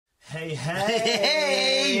Hey, hey,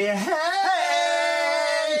 hey,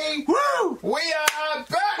 hey! Woo! We are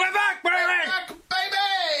back! We're back, baby!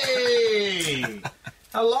 Baby!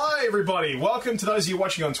 Hello, everybody. Welcome to those of you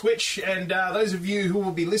watching on Twitch and those of you who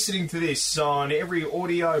will be listening to this on every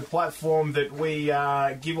audio platform that we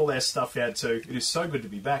give all our stuff out to. It is so good to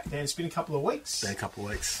be back, Dan. It's been a couple of weeks. Been a couple of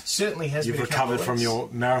weeks. Certainly has You've been a couple of weeks. recovered from your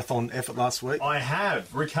marathon effort last week? I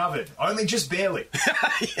have recovered. Only just barely.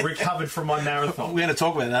 Recovered from my marathon. We're going to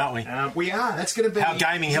talk about that, aren't we? We are. That's going to be... How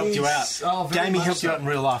gaming helped you out. Oh, very gaming much helped you out in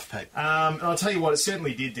real life, Pete. And I'll tell you what, it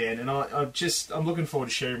certainly did, Dan. And I'm looking forward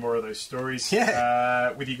to sharing more of those stories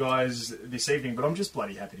with you guys this evening. But I'm just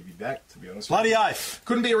bloody happy to be back, to be honest. Bloody oath.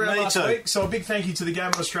 Couldn't be around last too. week. So a big thank you to the Game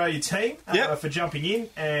of Australia team for jumping in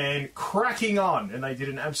and cracking on. And they did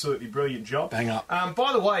an absolutely brilliant job. Bang up.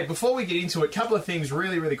 By the way, before we get into it, a couple of things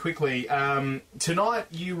really, really quickly. Tonight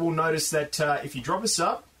you will notice that if you drop a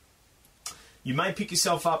sub, you may pick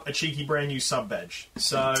yourself up a cheeky brand new sub badge.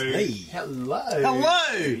 So, hello.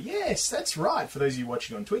 Hello. Yes, that's right. For those of you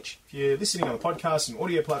watching on Twitch, if you're listening on the podcast and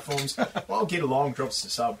audio platforms, well, get along, drop us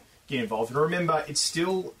a sub, get involved. And remember, it's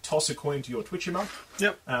still toss a coin to your Twitch month.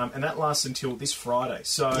 Yep. And that lasts until this Friday.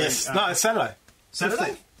 So Yes. No, it's Saturday.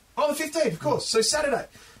 Saturday? 15th. Oh, the 15th, of course. So Saturday.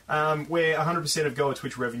 Where 100% of Goa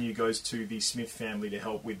Twitch revenue goes to the Smith family to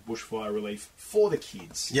help with bushfire relief for the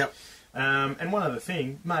kids. Yep. And one other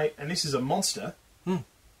thing, mate, and this is a monster,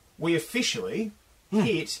 we officially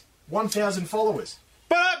hit 1,000 followers.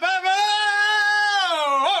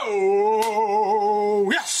 Oh,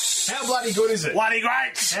 yes! How bloody good is it? Bloody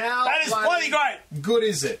great! That is bloody great! Good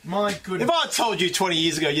is it? My goodness. If I had told you 20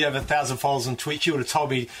 years ago you'd have 1,000 followers on Twitch, you would have told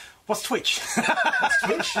me, what's Twitch? What's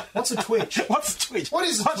Twitch? What's a Twitch? What's a Twitch? What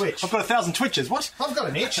is a Twitch? I've got 1,000 Twitches. What? I've got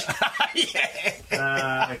an itch.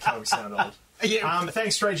 Okay, we sound old. Yeah.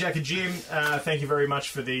 Thanks, Stray Jack and Jim. Thank you very much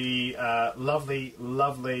for the lovely,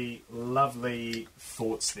 lovely, lovely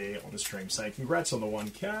thoughts there on the stream. Say congrats on the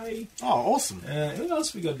 1K. Oh, awesome. Who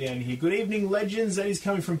else we got down here? Good evening, legends. That is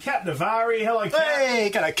coming from Cap Navari. Hello, Cap.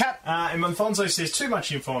 Hey, got a Cap. And Monfonso says, too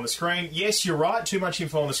much info on the screen. Yes, you're right. Too much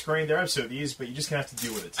info on the screen. There absolutely is, but you're just going to have to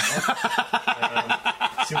deal with it tonight.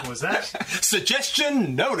 Simple as that.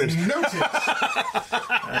 Suggestion noted. Noted.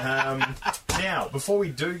 Now, before we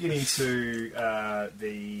do get into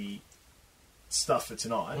the stuff for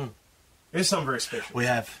tonight, there's something very special.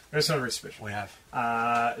 There's something very special.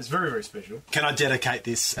 It's very, very special. Can I dedicate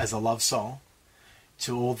this as a love song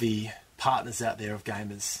to all the partners out there of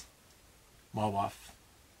gamers? My wife,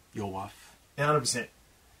 your wife. 100%.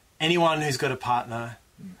 Anyone who's got a partner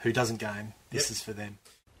who doesn't game, this is for them.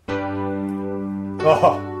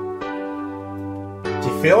 Oh. Do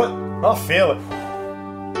you feel it? I feel it.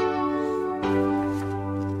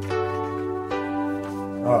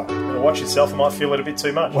 Oh, better watch yourself. I might feel it a bit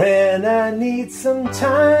too much. When I need some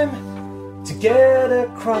time to get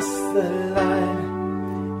across the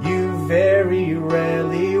line, you very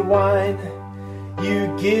rarely whine.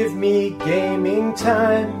 You give me gaming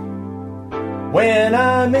time. When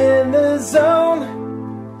I'm in the zone,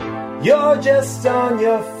 you're just on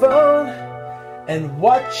your phone and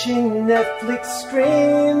watching Netflix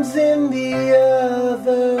streams in the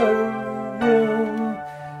other room.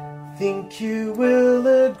 Think you will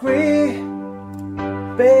agree,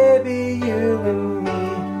 baby, you and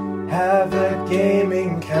me have a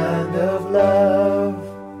gaming kind of love.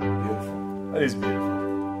 Beautiful. That is beautiful.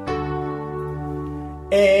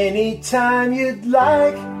 Anytime you'd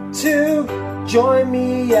like to join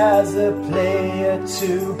me as a player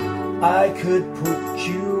too, I could put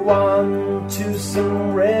you on to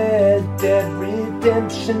some Red Dead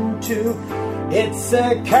Redemption 2. It's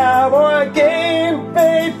a cowboy game,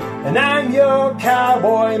 babe, and I'm your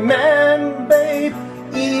cowboy man, babe.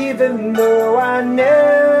 Even though I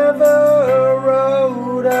never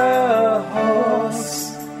rode a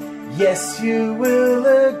horse, yes, you will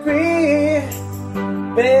agree,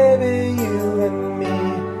 baby, you and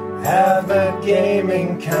me have a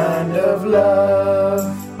gaming kind of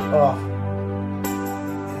love. Oh,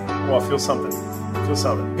 I feel something.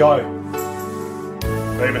 Go.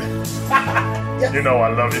 Baby, you know I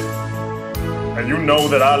love you. And you know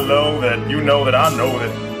that I love that. You know that I know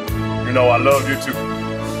that. You know I love you too.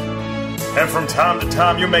 And from time to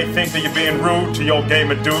time you may think that you're being rude to your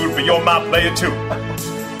gamer dude, but you're my player too.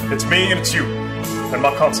 It's me and it's you and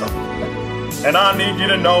my console. And I need you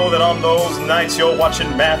to know that on those nights you're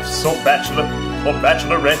watching Maths or Bachelor or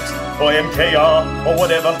Bachelorette or MKR or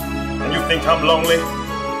whatever, and you think I'm lonely,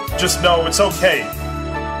 just know it's okay.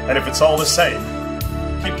 And if it's all the same,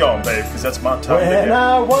 keep going, babe, because that's my time. When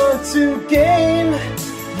I want to game,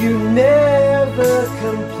 you never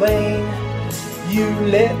complain. You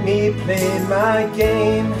let me play my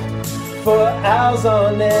game for hours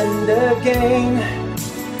on end again.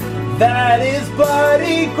 That is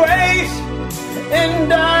bloody great,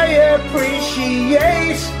 and I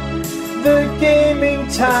appreciate the gaming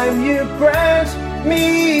time you grant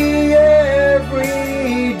me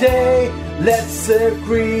every day. Let's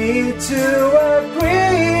agree to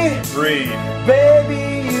agree. Agreed.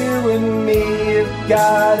 Baby, you and me have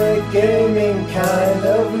got a gaming kind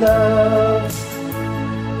of love.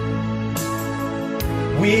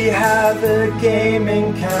 We have a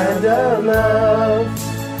gaming kind of love.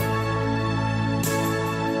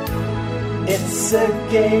 It's a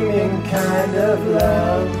gaming kind of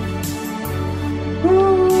love.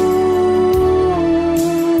 Ooh.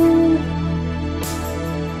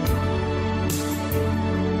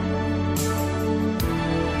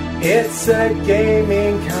 It's a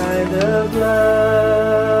gaming kind of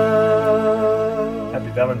love.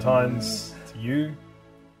 Happy Valentine's to you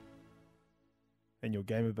and your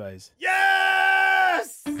gamer bays.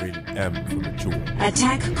 Yes! Rated M for mature.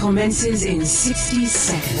 Attack commences in 60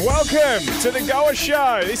 seconds. Welcome to the Goer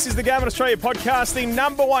Show. This is the Game on Australia podcast, the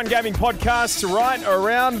number one gaming podcast right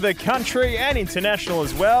around the country and international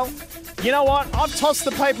as well. You know what? I've tossed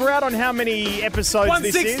the paper out on how many episodes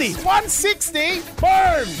this is. 160!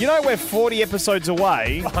 Boom! You know we're 40 episodes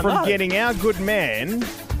away from getting our good man,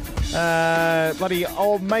 bloody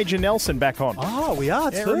old Major Nelson back on. Oh, we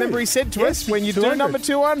are too. Remember he said to us, when you do number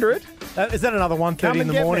 200... is that another 1:30 Come in and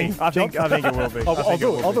the get morning? me. I think it will be.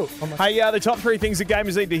 I'll do it. Hey, the top three things that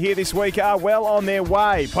gamers need to hear this week are well on their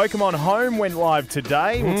way. Pokemon Home went live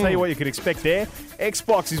today. We'll tell you what you can expect there.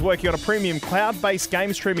 Xbox is working on a premium cloud-based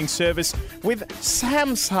game streaming service with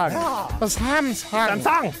Samsung.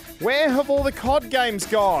 Samsung. Where have all the COD games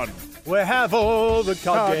gone? Where have all the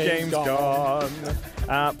COD games gone?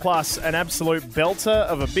 Plus, an absolute belter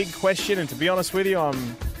of a big question, and to be honest with you,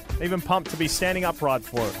 I'm even pumped to be standing upright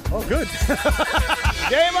for it. Oh, good.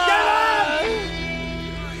 Game on!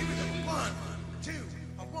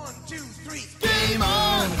 Game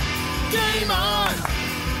on! Game on!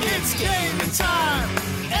 It's gaming time!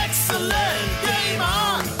 Excellent! Game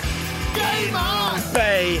on! Game on!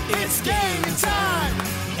 Bay. It's gaming time!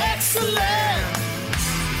 Excellent!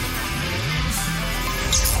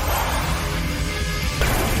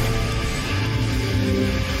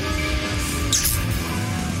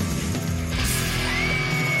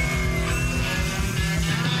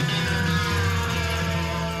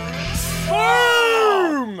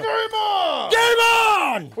 Boom! Game on! Game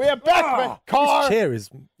on! We are back. Car. This chair is...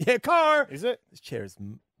 Yeah, car. Is it? This chair is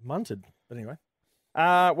munted. But anyway.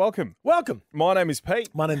 Welcome. Welcome. My name is Pete.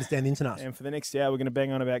 My name is Dan the Internet. And for the next hour, we're going to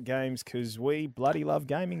bang on about games because we bloody love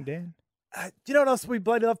gaming, Dan. Do you know what else we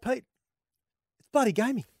bloody love, Pete? It's bloody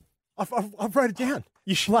gaming. I've wrote it down.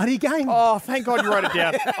 You bloody game. Oh, thank God you wrote it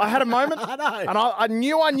down. I had a moment. I know. And I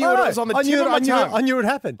knew it was on the tip of my tongue. I knew it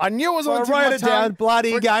happened. I knew it was on the tip of my tongue. I wrote it down,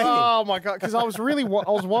 bloody gaming. Oh, my God. Because I was really, I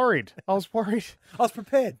was worried. I was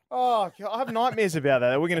prepared. Oh, God, I have nightmares about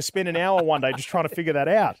that. We're going to spend an hour one day just trying to figure that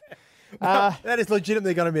out. That is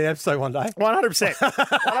legitimately going to be an episode one day. 100%.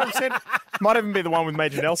 100%. Might even be the one with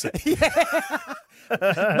Major Nelson.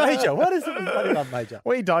 Major. What is it with bloody love Major?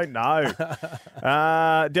 We don't know.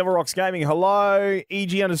 Devil Rocks Gaming, hello.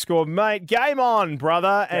 EG_mate. Game on,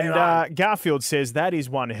 brother. And Garfield says, that is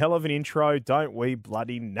one hell of an intro. Don't we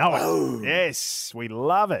bloody know it? Oh. Yes, we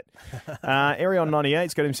love it.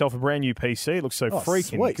 Arion98's got himself a brand new PC. Looks so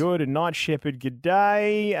freaking sweet. good. And Night Shepherd, good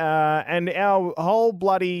day. And our whole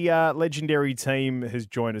bloody legendary team has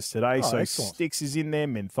joined us today. So excellent. Styx is in there,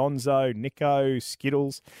 Menthonzo, Nico,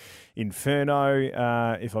 Skittles, Inferno.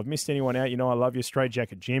 If I've missed anyone out, you know I love you. Straight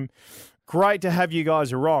Jacket Jim. Great to have you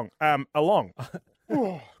guys along.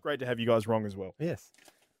 Great to have you guys wrong as well. Yes.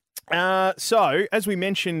 So, as we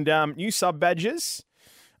mentioned, new sub badges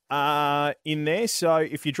in there. So,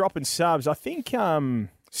 if you're dropping subs, I think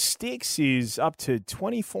Styx is up to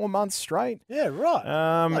 24 months straight. Yeah,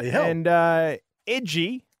 right. Bloody hell. And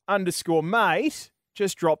Edgy_mate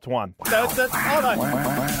just dropped one.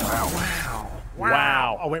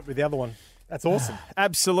 Wow. I went with the other one. That's awesome.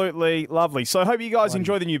 Absolutely lovely. So I hope you guys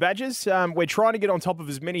enjoy the new badges. We're trying to get on top of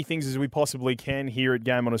as many things as we possibly can here at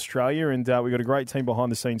Game on Australia, and we've got a great team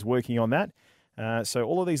behind the scenes working on that. So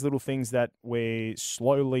all of these little things that we're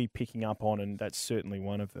slowly picking up on, and that's certainly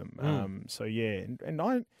one of them. So yeah, and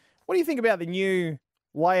what do you think about the new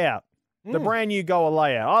layout, the brand new Goa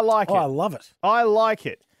layout? I like it. I love it. I like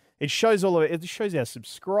it. It shows all of it. It shows our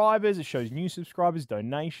subscribers. It shows new subscribers,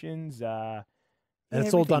 donations. And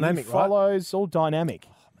it's all dynamic, follows, all dynamic.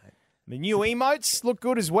 Oh, mate. The new emotes look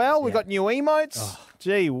good as well. We've got new emotes. Oh.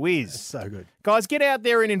 Gee whiz. So good. Guys, get out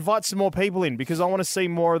there and invite some more people in because I want to see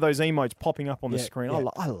more of those emotes popping up on the screen. Yeah.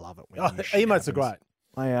 I love it when new shit Emotes happens. are great.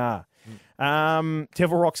 They are.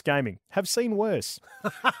 Devil Rocks Gaming. Have seen worse.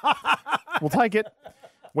 We'll take it.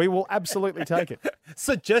 We will absolutely take it.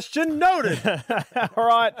 Suggestion noted. All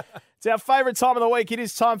right. It's our favourite time of the week. It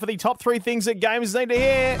is time for the top 3 things that gamers need to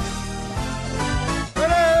hear.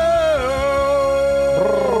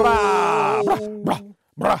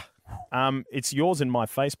 It's yours and my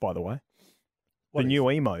face, by the way. The new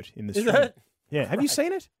emote in the stream. it? Yeah. Have you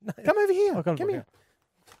seen it? Come over here. I'll come Come look, here.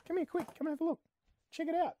 Come here, quick. Come and have a look. Check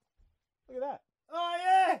it out. Look at that. Oh,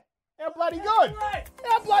 yeah. How bloody good.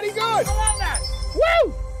 How bloody good. I love that.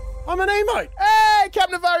 Woo! I'm an emote. Hey,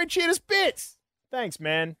 Captain Navari cheered us bits. Thanks,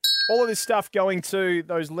 man. All of this stuff going to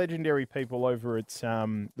those legendary people over at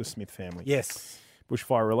the Smith family. Yes.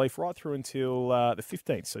 Bushfire relief right through until the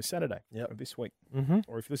 15th, so Saturday of this week. Mm-hmm.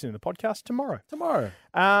 Or if you're listening to the podcast, tomorrow.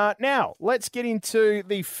 Now, let's get into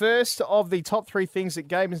the first of the top 3 things that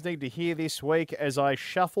gamers need to hear this week as I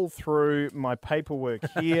shuffle through my paperwork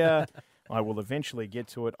here. I will eventually get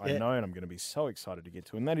to it, I know, and I'm going to be so excited to get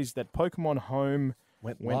to it. And that is that Pokemon Home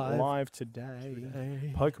went live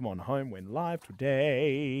today. Pokemon Home went live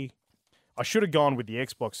today. I should have gone with the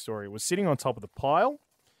Xbox story. It was sitting on top of the pile.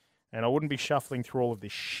 And I wouldn't be shuffling through all of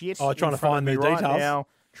this shit. Oh, trying to find the right details. now.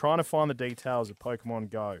 Trying to find the details of Pokemon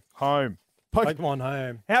Go Home. Pokemon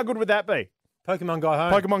Home. How good would that be? Pokemon Go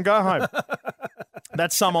Home. Pokemon Go Home.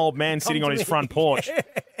 That's some old man sitting on his front porch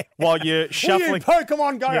while you're shuffling.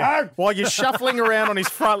 Pokemon Go Home. While you're shuffling around on his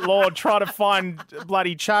front lawn trying to find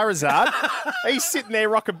bloody Charizard. He's sitting there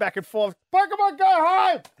rocking back and forth. Pokemon Go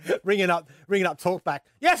Home. Ringing up talk back.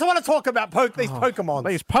 Yes, I want to talk about these Pokemon.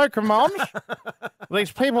 These Pokemon.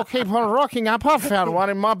 These people keep on rocking up. I found one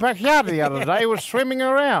in my backyard the other day. It was swimming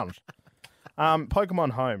around.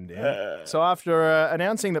 Pokemon Home, Dan. So after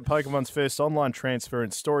announcing that Pokemon's first online transfer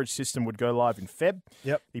and storage system would go live in Feb,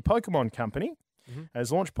 the Pokemon Company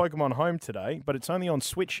has launched Pokemon Home today, but it's only on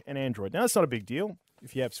Switch and Android. Now, that's not a big deal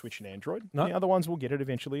if you have Switch and Android. No. The other ones will get it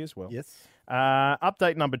eventually as well. Yes.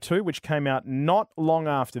 Update number 2, which came out not long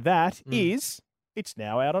after that, is it's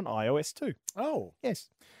now out on iOS too. Oh. Yes.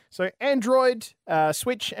 So Android,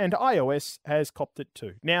 Switch, and iOS has copped it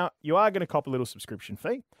too. Now, you are going to cop a little subscription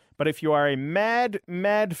fee, but if you are a mad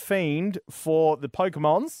fiend for the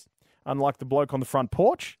Pokemons, unlike the bloke on the front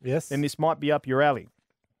porch, then this might be up your alley.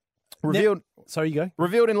 Revealed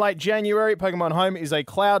in late January, Pokemon Home is a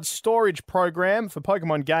cloud storage program for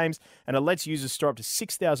Pokemon games, and it lets users store up to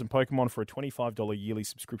 6,000 Pokemon for a $25 yearly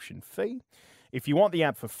subscription fee. If you want the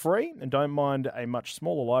app for free and don't mind a much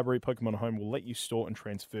smaller library, Pokemon Home will let you store and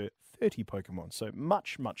transfer 30 Pokemon, so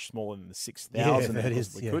much smaller than the 6,000 that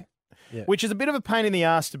possibly could. Yeah. Which is a bit of a pain in the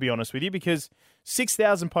ass, to be honest with you, because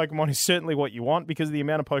 6,000 Pokemon is certainly what you want because of the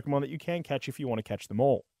amount of Pokemon that you can catch if you want to catch them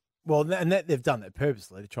all. Well, and they've done that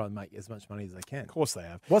purposely to try and make as much money as they can. Of course they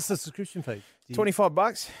have. What's the subscription fee?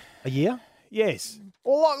 $25 a year? Yes.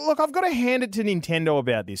 Well, look, I've got to hand it to Nintendo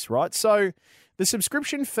about this, right? So the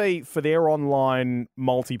subscription fee for their online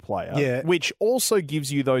multiplayer, which also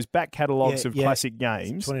gives you those back catalogs of classic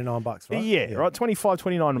games. $29, right? Yeah, right.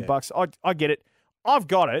 $29 bucks. I get it. I've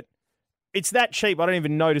got it. It's that cheap, I don't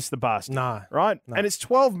even notice the bastard. No. Right? No. And it's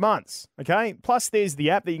 12 months, okay? Plus there's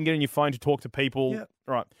the app that you can get on your phone to talk to people. Yep.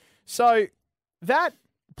 Right. So that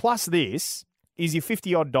plus this is your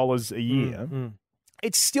 $50 a year.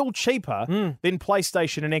 It's still cheaper than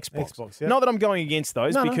PlayStation and Xbox. Not that I'm going against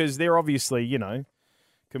those because they're obviously,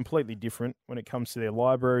 completely different when it comes to their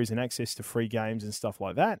libraries and access to free games and stuff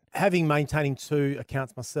like that. Maintaining 2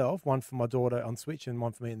 accounts myself, one for my daughter on Switch and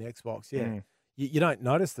one for me in the Xbox, You don't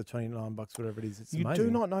notice the $29, whatever it is. It's amazing. You do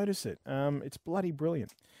not notice it. It's bloody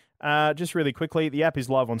brilliant. Just really quickly, the app is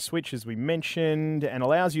live on Switch, as we mentioned, and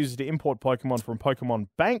allows users to import Pokemon from Pokemon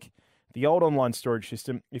Bank, the old online storage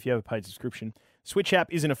system, if you have a paid subscription. Switch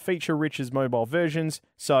app isn't a feature-rich as mobile versions,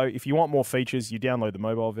 so if you want more features, you download the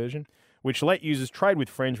mobile version, which let users trade with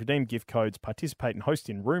friends, redeem gift codes, participate and host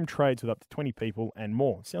in-room trades with up to 20 people, and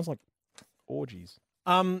more. Sounds like orgies.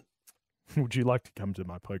 Would you like to come to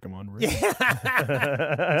my Pokemon room? Yeah.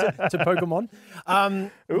 to Pokemon.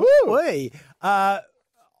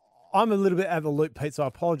 I'm a little bit out of the loop, Pete, so I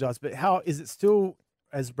apologise, but how is it still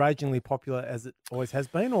as ragingly popular as it always has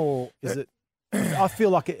been, or is it... I feel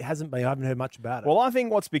like it hasn't been. I haven't heard much about it. Well, I think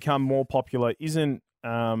what's become more popular isn't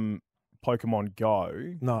Pokemon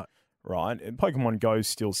Go. No. Right? And Pokemon Go is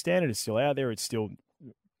still standard. It's still out there. It's still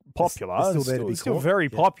popular. It's still there to be still caught. very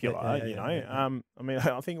popular, Yeah. I mean,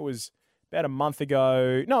 I think it was about a month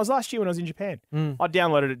ago. No, it was last year when I was in Japan. I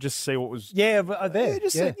downloaded it just to see what was. Yeah, but there.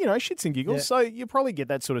 Just shits and giggles. Yeah. So you probably get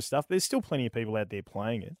that sort of stuff. There's still plenty of people out there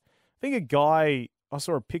playing it. I think a guy. I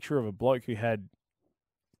saw a picture of a bloke who had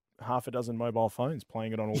half a dozen mobile phones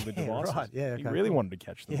playing it on all the devices. Right. Yeah, he okay, really cool. wanted to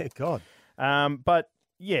catch them. Yeah, God. But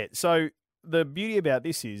yeah, so the beauty about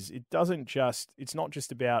this is it's not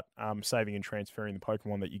just about saving and transferring the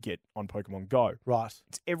Pokemon that you get on Pokemon Go. Right.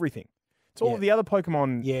 It's everything. It's all of the other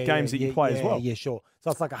Pokemon games that you play as well. Yeah, sure.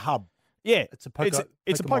 So it's like a hub. Yeah, It's a poker.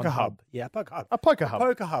 it's a Pokemon poker hub. Yeah, poker hub. A poker hub.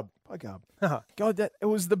 Poker hub. Poker hub. God, it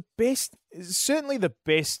was the best. It's certainly the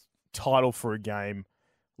best title for a game.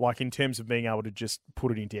 Like in terms of being able to just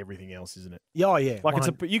put it into everything else, isn't it? Yeah, yeah. Like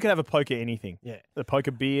you can have a poker anything. Yeah. The poker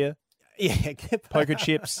beer, Yeah. poker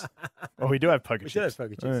chips. Oh, we do have poker We chips. should have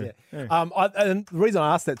poker chips, Yeah. And the reason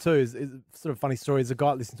I asked that too is sort of a funny story. There's a guy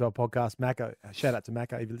that listens to our podcast, Mako. Shout out to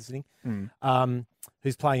Mako if you're listening.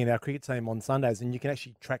 Who's playing in our cricket team on Sundays, and you can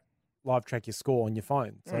actually live track your score on your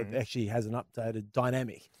phone. So it actually has an updated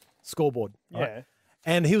dynamic scoreboard. Right? Yeah.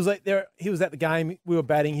 And he was like there. He was at the game. We were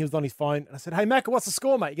batting. He was on his phone, and I said, "Hey, Mako, what's the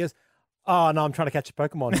score, mate?" He goes, "Oh no, I'm trying to catch a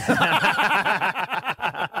Pokemon." I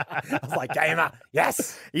was like, "Gamer,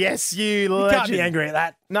 yes, Yes, you you legend. can't be angry at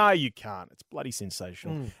that." No, you can't. It's bloody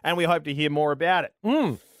sensational. And we hope to hear more about it.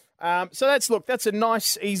 So that's a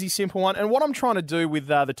nice, easy, simple one. And what I'm trying to do with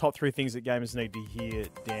the top 3 things that gamers need to hear,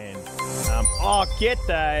 Dan. Get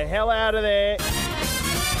the hell out of there.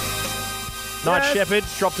 Night Shepherd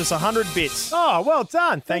dropped us 100 bits. Oh, well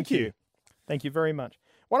done. Thank you. Thank you very much.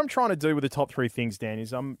 What I'm trying to do with the top 3 things, Dan,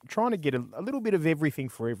 is I'm trying to get a little bit of everything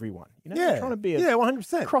for everyone. You know, Yeah, I'm trying to be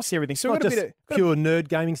 100%. across everything. So Not we've got just a bit of pure nerd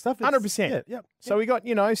gaming stuff. It's- 100%. Yeah. So we got,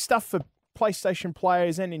 stuff for PlayStation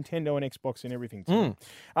players and Nintendo and Xbox and everything too.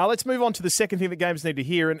 Let's move on to the second thing that gamers need to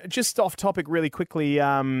hear. And just off topic really quickly,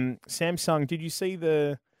 Samsung, did you see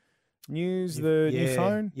the news, the new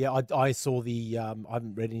phone? Yeah, I saw the. I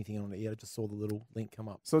haven't read anything on it yet. I just saw the little link come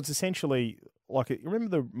up. So it's essentially like, you remember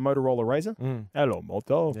the Motorola Razr? Hello,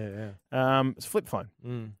 Moto. Yeah. It's a flip phone.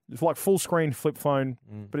 It's like full screen flip phone,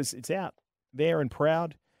 but it's out there and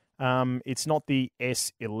proud. It's not the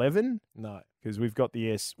S11. No. Because we've got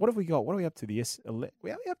the S. What have we got? What are we up to? The S11? Are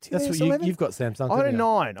we up to That's the what S11? you've got Samsung. I got a haven't you?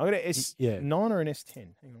 9. I got an S9 or an S10.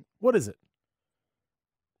 Hang on. What is it?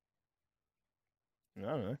 I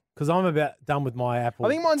don't know. Because I'm about done with my Apple. I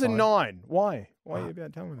think mine's a phone. 9. Why? Why are you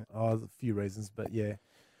about done with it? Oh, there's a few reasons, but yeah.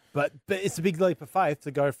 But it's a big leap of faith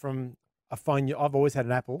to go from a phone. I've always had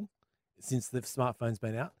an Apple since the smartphone's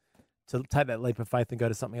been out. To take that leap of faith and go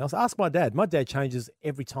to something else. Ask my dad. My dad changes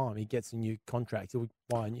every time he gets a new contract. He'll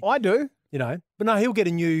buy a new, I do. but no, he'll get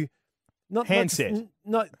a new Handset.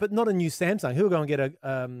 But not a new Samsung. He'll go and get a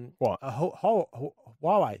What? a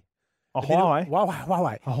Huawei. A Huawei?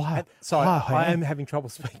 Huawei. Huawei. Sorry, Huawei. I am having trouble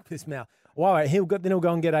speaking with this mouth. Huawei. He'll go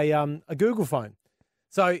and get a Google phone.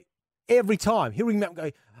 So every time he'll ring me up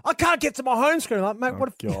and go, "I can't get to my home screen." I'm like, mate, what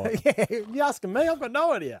if? God. Yeah, you're asking me? I've got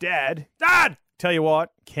no idea. Dad. Tell you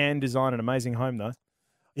what, can design an amazing home, though.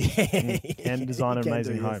 Can design an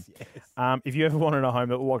amazing home. Yes. If you ever wanted a home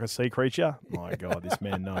that looked like a sea creature, my God, this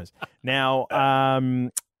man knows. Now,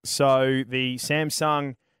 so the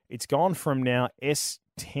Samsung, it's gone from now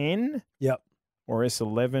S10 Yep. or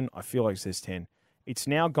S11. I feel like it's S10. It's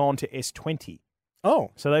now gone to S20.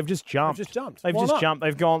 Oh, So they've just jumped. just jumped. They've Why just not? jumped.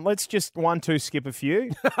 They've gone, let's just 1, 2, skip a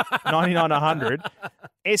few. 99, 100.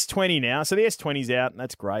 S20 now. So the S20's out, and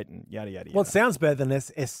that's great, and yada, yada, yada. Well, it sounds better than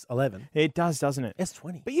S11. It does, doesn't it?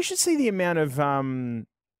 S20. But you should see the amount of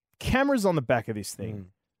cameras on the back of this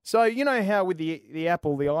thing. So you know how with the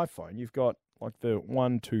Apple, the iPhone, you've got like the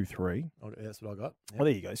 1, 2, 3. Oh, that's what I got. Yep. Well,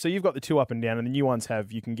 there you go. So you've got the 2 up and down, and the new ones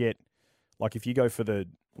have, you can get, like if you go for the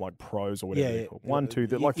like pros or whatever they're called, 1, 2,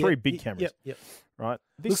 like 3 big cameras, Yep. right?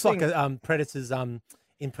 This Looks thing, like a Predator's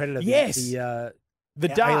in Predator. Yes. The the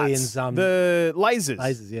darts, aliens, the lasers.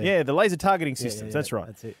 Lasers, yeah. Yeah, the laser targeting Yeah, systems. yeah, That's right.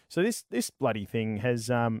 That's it. So this bloody thing has,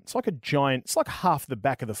 it's like a giant, it's like half the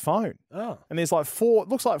back of the phone. Oh. And there's like 4, it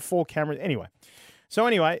looks like 4 cameras. Anyway,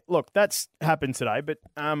 look, that's happened today. But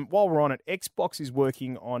while we're on it, Xbox is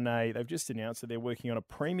working on they've just announced that they're working on a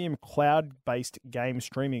premium cloud-based game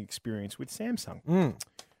streaming experience with Samsung.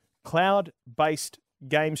 Cloud-based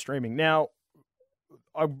game streaming. Now,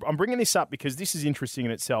 I'm bringing this up because this is interesting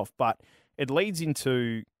in itself, but it leads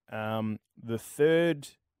into the third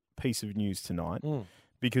piece of news tonight,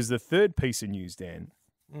 because the third piece of news, Dan,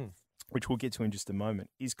 which we'll get to in just a moment,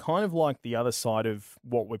 is kind of like the other side of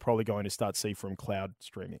what we're probably going to start to see from cloud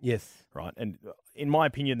streaming. Yes. Right? And in my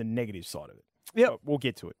opinion, the negative side of it. Yep. We'll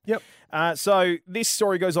get to it. Yep. So this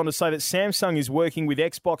story goes on to say that Samsung is working with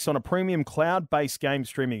Xbox on a premium cloud-based game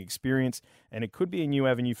streaming experience, and it could be a new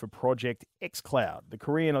avenue for Project xCloud. The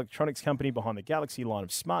Korean electronics company behind the Galaxy line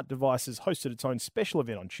of smart devices hosted its own special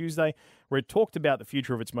event on Tuesday where it talked about the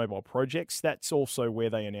future of its mobile projects. That's also where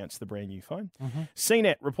they announced the brand new phone.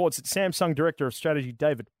 CNET reports that Samsung Director of Strategy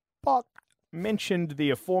David Pock mentioned the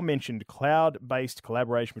aforementioned cloud-based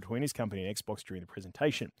collaboration between his company and Xbox during the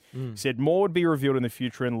presentation. Said more would be revealed in the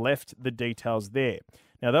future and left the details there.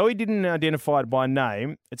 Now, though he didn't identify it by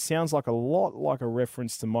name, it sounds like a lot like a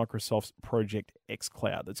reference to Microsoft's Project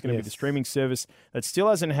xCloud. That's going to be the streaming service that still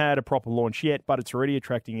hasn't had a proper launch yet, but it's already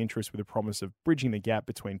attracting interest with the promise of bridging the gap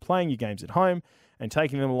between playing your games at home and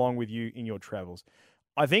taking them along with you in your travels.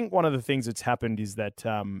 I think one of the things that's happened is that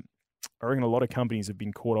I reckon a lot of companies have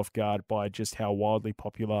been caught off guard by just how wildly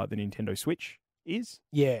popular the Nintendo Switch is.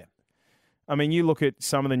 Yeah. I mean, you look at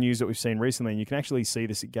some of the news that we've seen recently, and you can actually see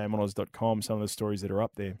this at GameOnOz.com, some of the stories that are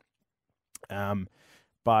up there.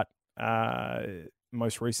 But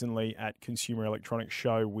most recently at Consumer Electronics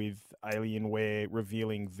Show with Alienware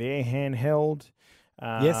revealing their handheld.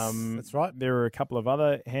 Yes, that's right. There are a couple of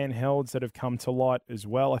other handhelds that have come to light as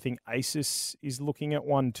well. I think Asus is looking at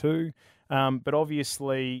one too. But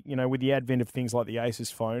obviously, you know, with the advent of things like the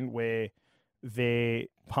Asus phone, where they're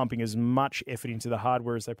pumping as much effort into the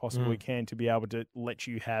hardware as they possibly can to be able to let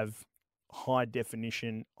you have high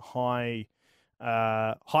definition, highfalutin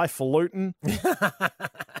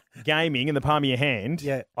gaming in the palm of your hand.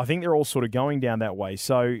 Yeah. I think they're all sort of going down that way.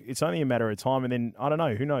 So it's only a matter of time. And then, I don't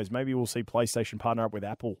know, who knows? Maybe we'll see PlayStation partner up with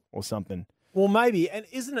Apple or something. Well, maybe. And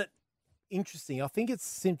isn't it interesting? I think it's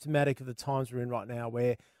symptomatic of the times we're in right now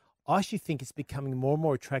where I actually think it's becoming more and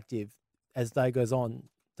more attractive as days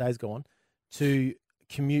go on, to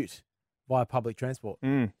commute via public transport.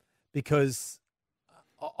 Because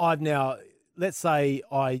I've now, let's say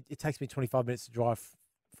it takes me 25 minutes to drive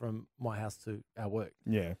from my house to our work.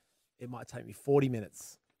 Yeah. It might take me 40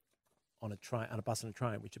 minutes on a bus and a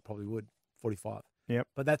train, which it probably would, 45. Yep.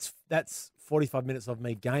 But that's 45 minutes of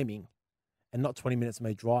me gaming and not 20 minutes of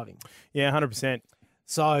me driving. Yeah, 100%.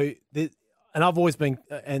 So, and I've always been,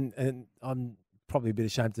 and I'm probably a bit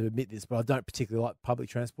ashamed to admit this, but I don't particularly like public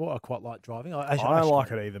transport. I quite like driving. I don't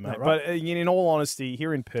like it either, mate. Right? But in all honesty,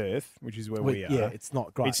 here in Perth, which is where we are, yeah, it's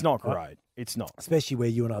not great. It's not right? great. It's not. Especially where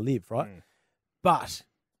you and I live, right? But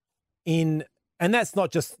and that's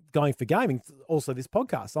not just going for gaming, also this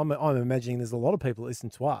podcast. I'm imagining there's a lot of people that listen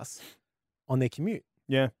to us on their commute.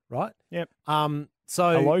 Yeah. Right? Yep.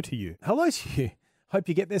 So hello to you. Hello to you. Hope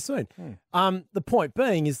you get there soon. The point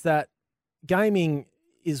being is that gaming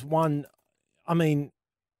is one, I mean,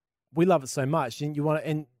 we love it so much, and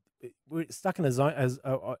and we're stuck in a zone as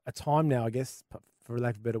a time now, I guess, for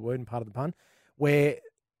lack of a better word and part of the pun, where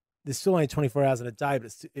there's still only 24 hours in a day,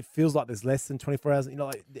 but it feels like there's less than 24 hours. You know,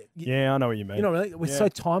 like yeah, I know what you mean. You know, really, we're so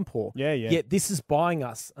time poor. Yeah. Yet this is buying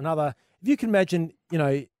us another. If you can imagine, you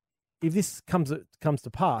know, if this comes to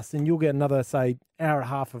pass, then you'll get another, say, hour and a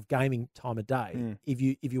half of gaming time a day. If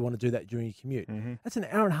you want to do that during your commute, that's an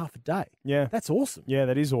hour and a half a day. Yeah, that's awesome. Yeah,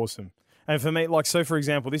 that is awesome. And for me, like, so for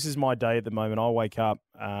example, this is my day at the moment. I wake up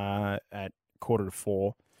at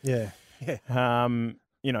 3:45. Yeah.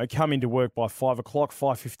 You know, come into work by 5 o'clock,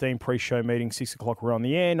 5:15 pre-show meeting, 6 o'clock we're on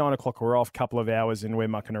the air, 9 o'clock we're off, couple of hours, and we're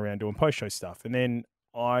mucking around doing post-show stuff. And then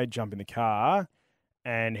I jump in the car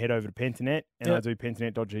and head over to Pentanet, and I do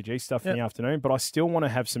pentanet.gg stuff in the afternoon, but I still want to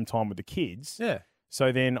have some time with the kids. Yeah.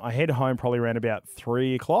 So then I head home probably around about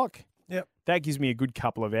 3 o'clock. Yep. That gives me a good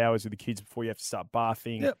couple of hours with the kids before you have to start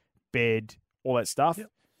bathing, bed, all that stuff.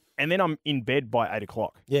 Yep. And then I'm in bed by 8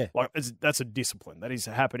 o'clock. Yeah. Like, that's a discipline. That is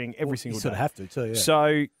happening every single day. You sort of have to too, yeah.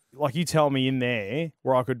 So, like, you tell me in there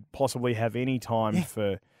where I could possibly have any time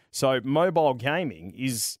for... So, mobile gaming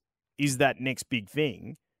is that next big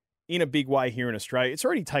thing in a big way here in Australia. It's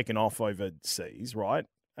already taken off overseas, right?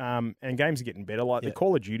 And games are getting better. Like, the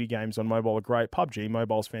Call of Duty games on mobile are great. PUBG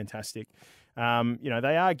Mobile's fantastic. You know,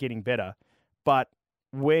 they are getting better. But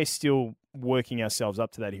we're still working ourselves up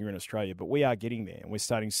to that here in Australia, but we are getting there, and we're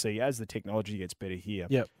starting to see as the technology gets better here.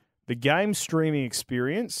 The game streaming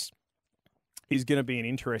experience is going to be an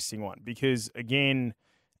interesting one because, again,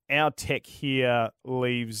 our tech here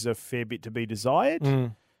leaves a fair bit to be desired.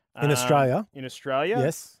 In Australia. In Australia.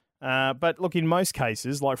 Yes. But look, in most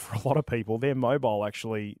cases, like for a lot of people, their mobile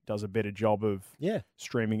actually does a better job of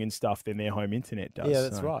streaming and stuff than their home internet does. Yeah,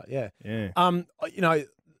 that's right. Yeah. You know,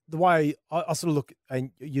 the way I sort of look,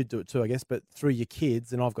 and you do it too, I guess, but through your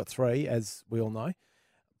kids, and I've got 3, as we all know.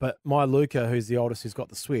 But my Luca, who's the oldest, who's got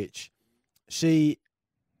the Switch, she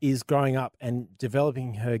is growing up and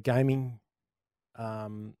developing her gaming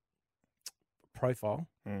profile,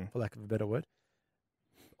 for lack of a better word,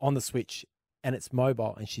 on the Switch, and it's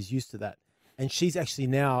mobile, and she's used to that. And she's actually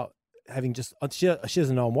now having she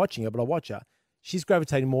doesn't know I'm watching her, but I watch her. She's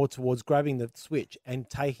gravitating more towards grabbing the Switch and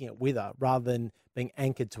taking it with her rather than being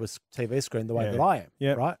anchored to a TV screen the way that I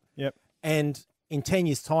am, right? Yep. And in 10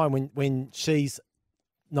 years' time, when she's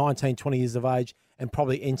 19, 20 years of age and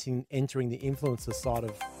probably entering the influencer side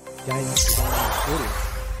of gaming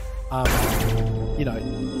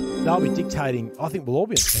audience, they'll be dictating. I think we'll all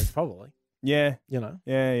be influenced, probably. Yeah.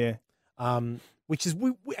 Yeah. Which is,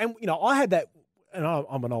 I had that, and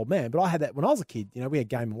I'm an old man, but I had that when I was a kid. We had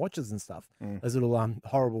Game & Watches and stuff. Those little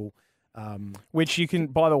horrible... which you can,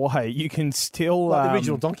 by the way, you can still... Like the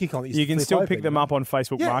original Donkey Kong. You can still pick them up on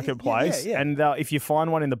Facebook Marketplace. Yeah. And if you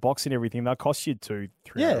find one in the box and everything, they'll cost you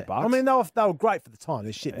 $200-300. I mean, they were great for the time.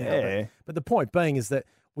 They're shit now. But the point being is that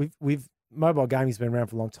we've mobile gaming's been around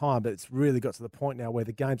for a long time, but it's really got to the point now where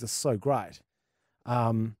the games are so great.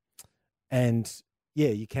 You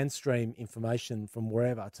can stream information from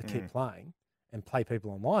wherever to keep playing and play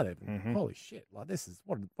people online even. Holy shit. Like, this is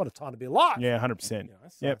what a time to be alive. Yeah, 100%.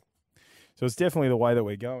 Yep. So it's definitely the way that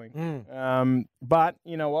we're going. But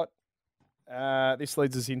you know what? This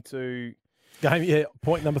leads us into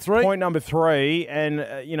point number 3. Point number 3, and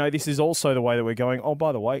this is also the way that we're going. Oh,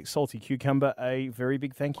 by the way, Salty Cucumber, a very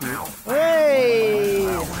big thank you. Hey,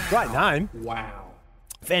 great name. Wow.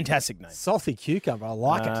 Fantastic name. Salty Cucumber, I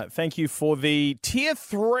like it. Thank you for the tier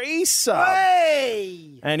 3 sub.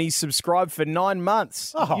 Hey! And he's subscribed for 9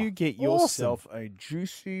 months. Oh, you get yourself a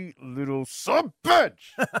juicy little sub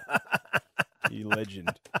bitch. You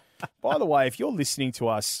legend. By the way, if you're listening to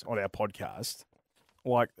us on our podcast,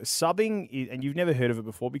 like subbing, and you've never heard of it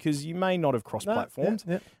before because you may not have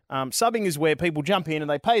cross-platformed. Subbing is where people jump in and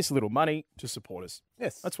they pay us a little money to support us.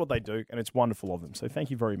 Yes. That's what they do, and it's wonderful of them. So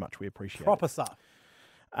thank you very much. We appreciate Proper it. sub.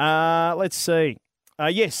 Let's see.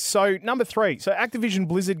 Yes, so number 3. So Activision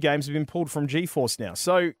Blizzard games have been pulled from GeForce now.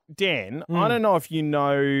 So, Dan, I don't know if you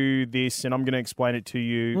know this, and I'm going to explain it to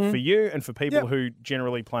you for you and for people who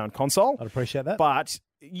generally play on console. I'd appreciate that. But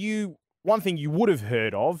one thing you would have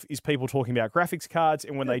heard of is people talking about graphics cards,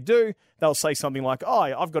 and when they do, they'll say something like, oh,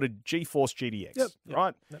 I've got a GeForce GTX,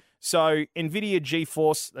 right? Yep. So NVIDIA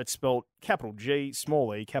GeForce, that's spelled capital G,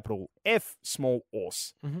 small e, capital F, small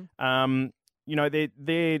os.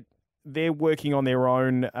 They're working on their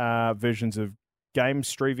own versions of game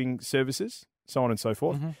streaming services, so on and so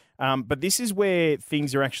forth. But this is where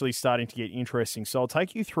things are actually starting to get interesting. So I'll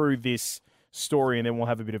take you through this story and then we'll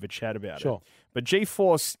have a bit of a chat about it. But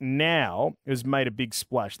GeForce Now has made a big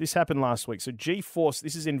splash. This happened last week. So GeForce,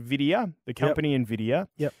 this is NVIDIA, the company NVIDIA.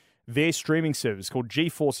 Their streaming service called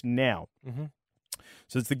GeForce Now.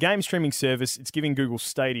 So it's the game streaming service. It's giving Google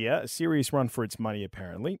Stadia a serious run for its money,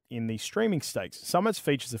 apparently, in the streaming stakes. Some of its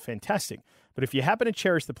features are fantastic, but if you happen to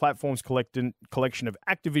cherish the platform's collection of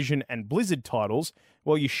Activision and Blizzard titles,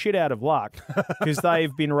 well, you're shit out of luck because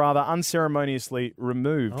they've been rather unceremoniously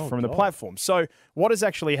removed from the platform. So what has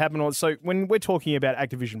actually happened? So when we're talking about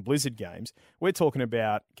Activision Blizzard games, we're talking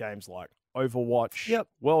about games like Overwatch,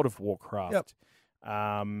 World of Warcraft,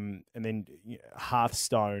 and then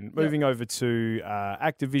Hearthstone. Moving over to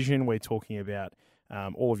Activision, we're talking about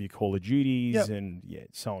all of your Call of Duties and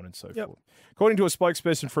so on and so forth. According to a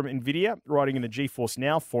spokesperson from NVIDIA, writing in the GeForce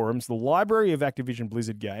Now forums, the library of Activision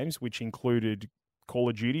Blizzard games, which included Call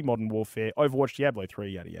of Duty, Modern Warfare, Overwatch, Diablo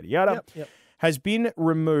 3, yada, yada, yada, has been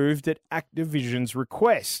removed at Activision's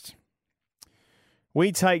request.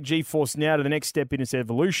 We take GeForce Now to the next step in its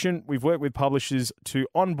evolution. We've worked with publishers to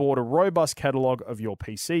onboard a robust catalogue of your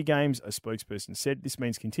PC games, a spokesperson said. This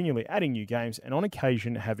means continually adding new games and on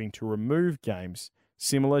occasion having to remove games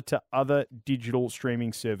similar to other digital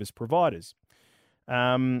streaming service providers.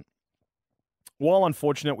 While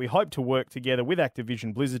unfortunate, we hope to work together with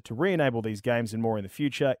Activision Blizzard to re-enable these games and more in the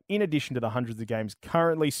future. In addition to the hundreds of games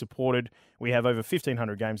currently supported, we have over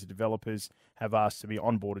 1,500 games that developers have asked to be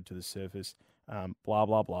onboarded to the service. Blah,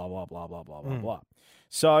 blah, blah, blah, blah, blah, blah, blah, blah.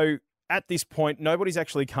 So at this point, nobody's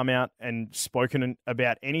actually come out and spoken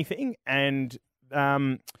about anything. And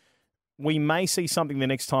we may see something the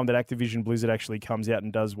next time that Activision Blizzard actually comes out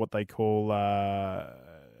and does what they call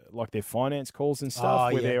like their finance calls and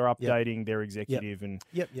stuff, where they're updating their executive and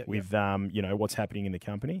with what's happening in the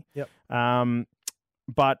company.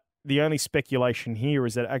 But the only speculation here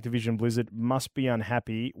is that Activision Blizzard must be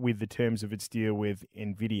unhappy with the terms of its deal with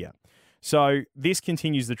NVIDIA. So this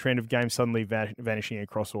continues the trend of games suddenly vanishing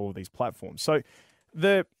across all of these platforms. So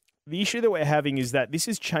the issue that we're having is that this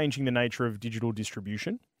is changing the nature of digital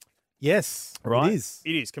distribution. Yes, right? It is.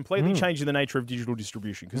 It is completely changing the nature of digital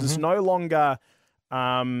distribution because it's no longer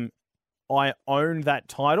I own that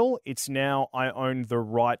title. It's now I own the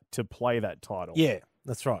right to play that title. Yeah,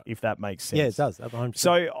 that's right. If that makes sense. Yeah, it does. 100%.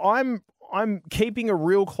 So I'm keeping a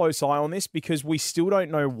real close eye on this because we still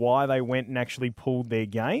don't know why they went and actually pulled their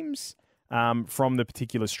games from the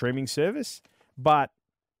particular streaming service. But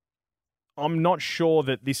I'm not sure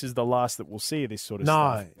that this is the last that we'll see of this sort of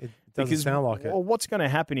stuff. No, it doesn't sound like it. Well, what's going to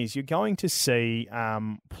happen is you're going to see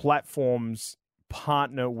platforms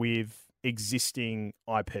partner with existing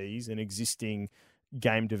IPs and existing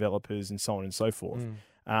game developers and so on and so forth.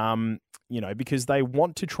 Because they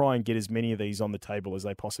want to try and get as many of these on the table as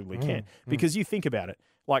they possibly can. Because you think about it,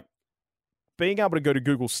 like being able to go to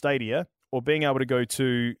Google Stadia or being able to go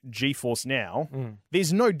to GeForce Now,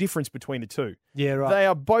 there's no difference between the two. Yeah, right. They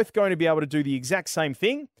are both going to be able to do the exact same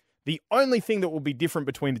thing. The only thing that will be different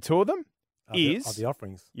between the two of them is the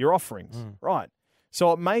offerings. Your offerings, right?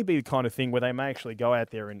 So it may be the kind of thing where they may actually go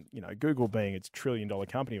out there and, Google being its $1 trillion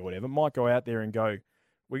company or whatever, might go out there and go,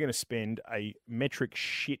 we're going to spend a metric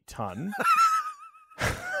shit ton.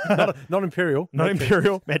 Not imperial. Not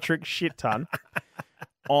imperial, metric shit ton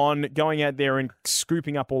on going out there and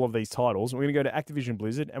scooping up all of these titles. And we're going to go to Activision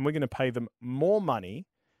Blizzard and we're going to pay them more money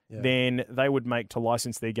than they would make to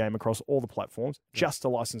license their game across all the platforms, just to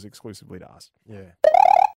license exclusively to us. Yeah.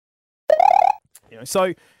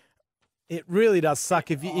 So it really does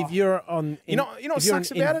suck if you're on. You know what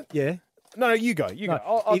sucks about it? Yeah. No, you go. You go.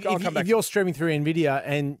 I'll come back. If you're streaming through NVIDIA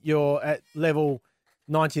and you're at level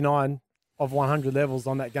 99 of 100 levels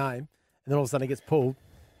on that game, and then all of a sudden it gets pulled,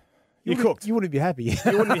 you're cooked. You wouldn't be happy.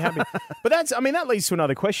 You wouldn't be happy. But that leads to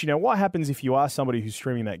another question. Now, what happens if you are somebody who's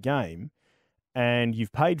streaming that game and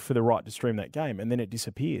you've paid for the right to stream that game and then it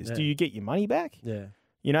disappears? Yeah. Do you get your money back? Yeah.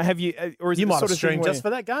 Have you, or is You it the might sort have of thing streamed where, just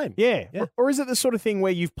for that game. Yeah. Yeah. Or is it the sort of thing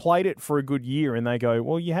where you've played it for a good year and they go,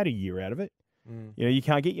 well, you had a year out of it. You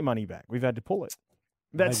can't get your money back. We've had to pull it.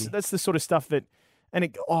 That's the sort of stuff that, and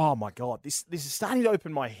it. Oh my God, this is starting to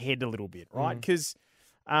open my head a little bit, right? Because,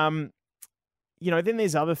 then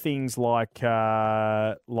there's other things like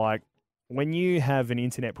when you have an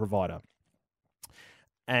internet provider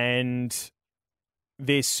and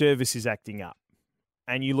their service is acting up,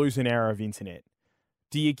 and you lose an hour of internet.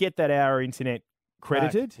 Do you get that hour of internet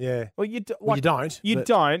credited? Yeah. Well, you don't. You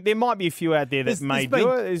don't. There might be a few out there that may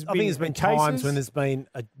do it. I think there's been times when there's been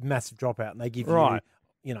a massive dropout and they give you,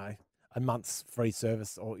 a month's free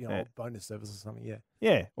service or bonus service or something. Yeah.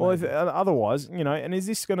 Yeah. Well, otherwise, and is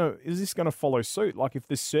this gonna follow suit? Like if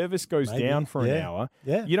the service goes down for an hour,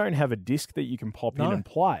 you don't have a disc that you can pop in and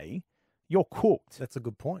play. You're cooked. That's a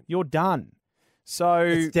good point. You're done. So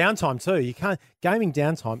it's downtime too. You can't. Gaming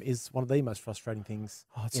downtime is one of the most frustrating things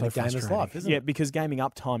in a gamer's life, isn't it? Yeah, because gaming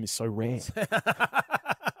uptime is so rare.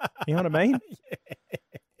 You know what I mean?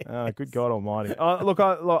 Good God Almighty! I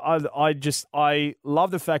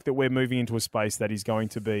love the fact that we're moving into a space that is going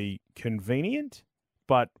to be convenient,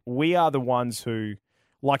 but we are the ones who,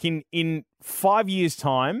 like in 5 years'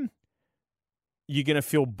 time, you're going to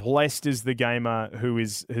feel blessed as the gamer who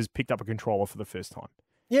has picked up a controller for the first time.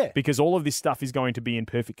 Yeah. Because all of this stuff is going to be in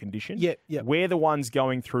perfect condition. Yeah, yeah. We're the ones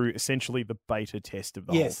going through essentially the beta test of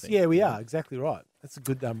the whole thing. Yeah, we are. Exactly right. That's a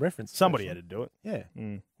good reference. Somebody had to do it. Yeah.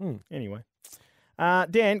 Anyway.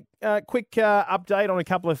 Dan, quick update on a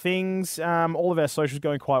couple of things. All of our socials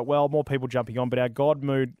going quite well. More people jumping on, but our God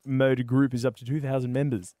Mode group is up to 2,000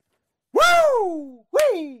 members. Woo!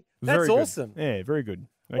 Whee! That's Very awesome. Good. Yeah, very good.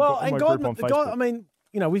 Well, and group on Facebook. I mean,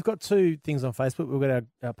 we've got two things on Facebook. We've got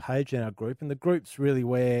our page and our group, and the group's really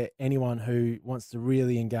where anyone who wants to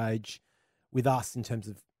really engage with us in terms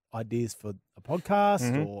of ideas for a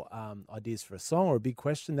podcast or ideas for a song or a big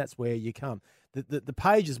question, that's where you come. The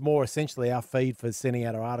page is more essentially our feed for sending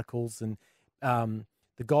out our articles, and the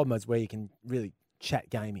God Mode's where you can really chat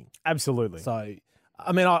gaming. Absolutely. So,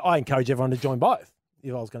 I mean, I encourage everyone to join both.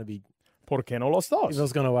 If I was going to be... Por que no los dos? If I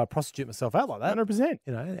was going to prostitute myself out like that. 100%.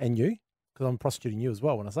 And you. Because I'm prostituting you as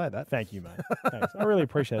well when I say that. Thank you, mate. Thanks. I really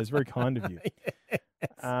appreciate it. It's very kind of you.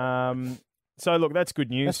 Yes. So, look, that's good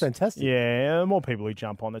news. That's fantastic. Yeah, more people who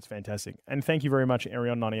jump on. That's fantastic. And thank you very much,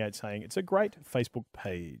 Arion98, saying it's a great Facebook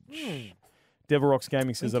page. Devil Rocks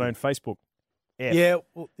Gaming says I own Facebook. Yeah,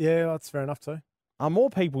 that's fair enough too. Are more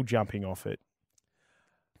people jumping off it?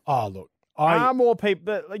 Oh, look. Are more people?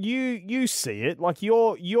 But you see it. Like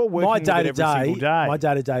you're working my with it every single day. My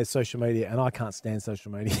day-to-day is social media, and I can't stand social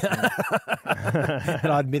media.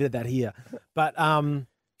 And I admitted that here. But, I don't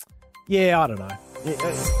know.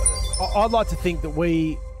 I'd like to think that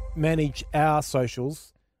we manage our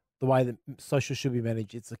socials the way that socials should be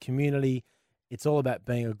managed. It's a community. It's all about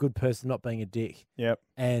being a good person, not being a dick. Yep.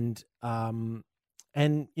 And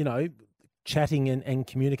chatting and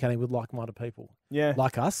communicating with like-minded people. Yeah.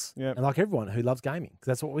 Like us Yeah. and like everyone who loves gaming, because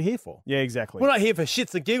that's what we're here for. Yeah, exactly. We're not here for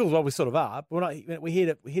shits and giggles, well, we sort of are, but we're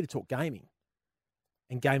here to talk gaming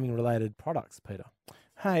and gaming-related products, Peter.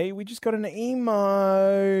 Hey, we just got an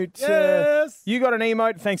emote. Yes! You got an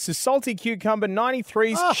emote thanks to Salty Cucumber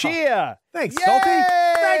 93's Oh, cheer. Thanks, Yay! Salty.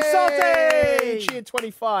 Thanks, Salty. Cheer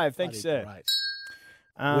 25. Thanks, Bloody sir. great.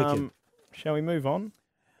 Wicked. Shall we move on?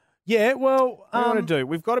 Yeah, well... What do you want to do?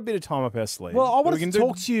 We've got a bit of time up our sleeve. Well, I But wanted we can to do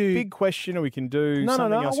talk to you... big question, or we can do No,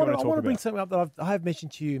 something else you want to I talk want to bring about. something up that I have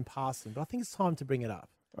mentioned to you in passing, but I think it's time to bring it up.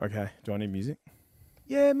 Okay. Do I need music?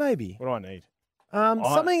 Yeah, maybe. What do I need?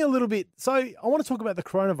 Something a little bit... So I want to talk about the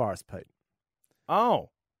coronavirus, Pete. Oh.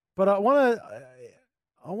 But I want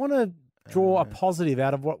to draw a positive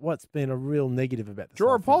out of what's been a real negative about this. Draw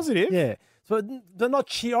whole a thing. positive? Yeah. So they're not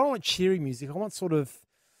cheer. I don't want cheery music. I want sort of,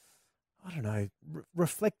 I don't know,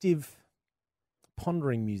 reflective,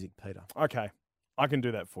 pondering music, Peter. Okay. I can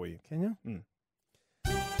do that for you. Can you? Mm.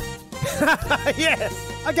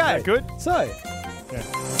 Yes. Okay. That good? So,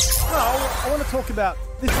 I want to talk about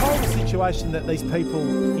this horrible situation that these people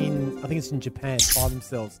I think it's in Japan, find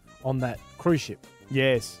themselves on that cruise ship.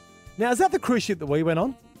 Yes. Now, is that the cruise ship that we went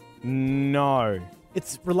on? No.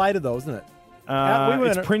 It's related though, isn't it? We went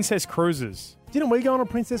It's on Princess Cruises. Didn't we go on a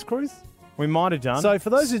Princess Cruise? We might have done. So for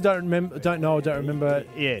those who don't remember,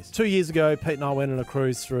 yes. 2 years ago, Pete and I went on a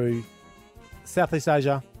cruise through Southeast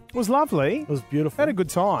Asia. It was lovely. It was beautiful. Had a good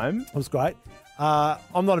time. It was great.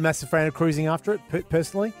 I'm not a massive fan of cruising after it,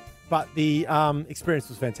 personally, but the experience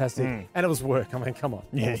was fantastic. And it was work. I mean, come on.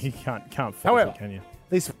 Yeah, you can't fault However, it, can you?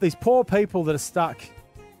 These poor people that are stuck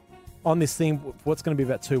on this thing, what's going to be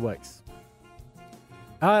about 2 weeks.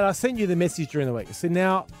 And I sent you the message during the week. I said,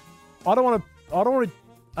 now, I don't want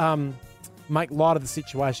to make light of the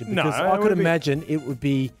situation because I could imagine it would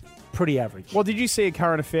be pretty average. Well, did you see a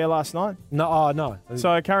current affair last night? No, no.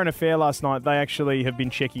 So a current affair last night, they actually have been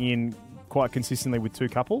checking in quite consistently with two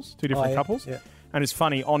different couples. Yeah. And it's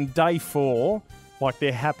funny, on day 4, like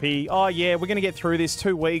they're happy, oh yeah, we're going to get through this,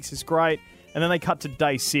 2 weeks, it's great. And then they cut to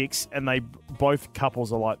day 6 and both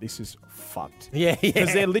couples are like, this is fucked. Yeah.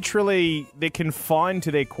 Because they're confined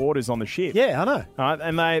to their quarters on the ship. Yeah, I know. Right?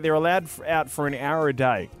 And they're allowed out for an hour a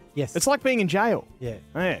day. Yes. It's like being in jail. Yeah.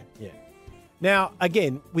 Yeah. Yeah. Now,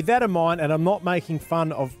 again, with that in mind, and I'm not making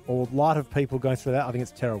fun of or light of people going through that, I think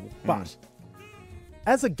it's terrible. But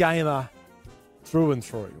as a gamer through and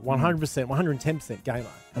through, 100%, 110% gamer,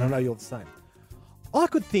 and I know you're the same, I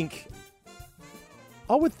would think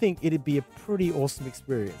it'd be a pretty awesome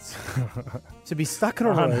experience to be stuck in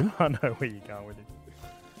a room I know where you're going with it.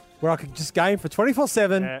 where I could just game for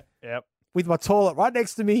 24/7 Yep. with my toilet right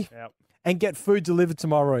next to me Yep. and get food delivered to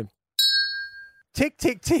my room. Tick,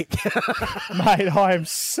 tick, tick. Mate, I am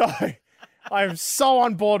so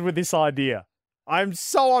on board with this idea. I'm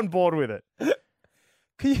so on board with it.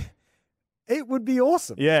 It would be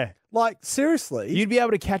awesome. Yeah. Like, seriously. You'd be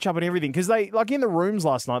able to catch up on everything because in the rooms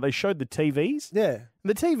last night, they showed the TVs. Yeah.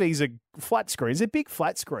 The TVs are flat screens. They're big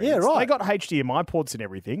flat screens. Yeah, right. They got HDMI ports and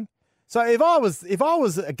everything. So if I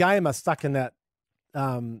was a gamer stuck in that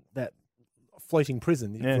floating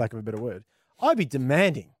prison, for lack of a better word, I'd be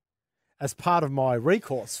demanding, as part of my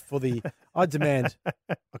recourse I'd demand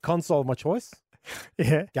a console of my choice,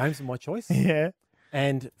 games of my choice,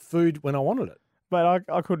 and food when I wanted it. But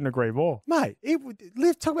I couldn't agree more. Mate,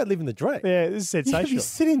 talk about living the dream. Yeah, this is sensational. You'd be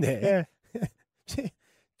sitting there. Yeah.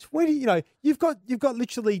 20, you've got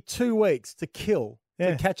literally 2 weeks to kill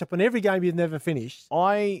to catch up on every game you've never finished.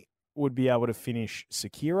 I would be able to finish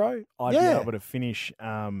Sekiro. I'd be able to finish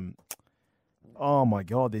oh my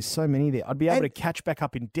God, there's so many there. I'd be able to catch back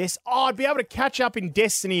up in I'd be able to catch up in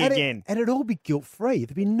Destiny again. And it'd all be guilt-free.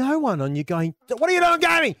 There'd be no one on you going, what are you doing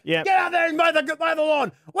gaming? Yeah. Get out there and mow the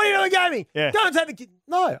lawn. What are you doing gaming? Yeah. Go and take the kid.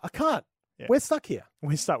 No, I can't. Yeah. We're stuck here.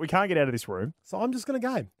 We're stuck. We can't get out of this room. So I'm just going to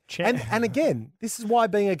game. And again, this is why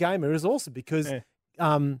being a gamer is awesome because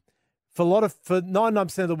for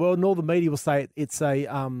 99% of the world and all the media will say it's a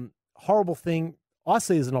horrible thing. I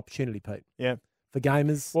see it as an opportunity, Pete. Yeah. For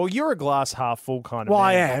gamers. Well, you're a glass half full kind of man.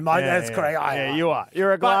 I am. That's correct. Yeah, you are.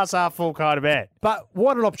 You're a glass half full kind of man. But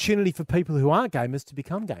what an opportunity for people who aren't gamers to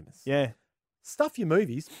become gamers. Yeah. Stuff your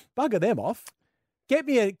movies, bugger them off. Get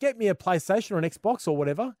me a PlayStation or an Xbox or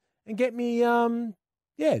whatever, and get me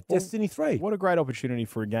Destiny 3. What a great opportunity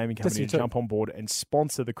for a gaming company Destiny to 2. jump on board and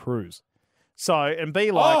sponsor the cruise. So, and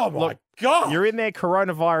be like, oh my look, God, you're in there,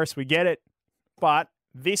 coronavirus, we get it, but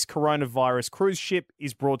this coronavirus cruise ship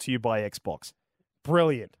is brought to you by Xbox.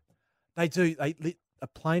 Brilliant. They do. A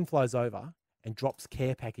plane flies over and drops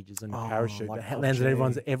care packages in a parachute like that lands at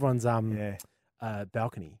PUBG. everyone's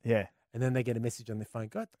balcony. Yeah. and then they get a message on their phone.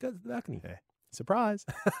 Go to the balcony. Yeah. Surprise.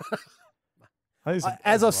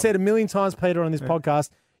 As I've said a million times, Peter, on this podcast,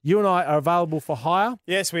 you and I are available for hire.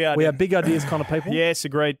 Yes, we are. We are big ideas kind of people. Yes,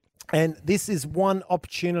 agreed. And this is one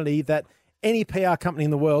opportunity that any PR company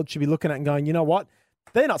in the world should be looking at and going, you know what?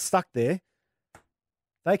 They're not stuck there.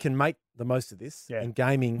 They can make the most of this. Yeah. And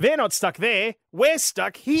gaming. They're not stuck there. We're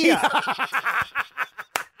stuck here.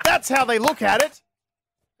 That's how they look at it.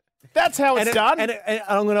 That's how it's done. And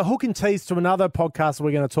I'm going to hook and tease to another podcast.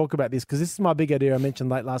 We're going to talk about this because this is my big idea I mentioned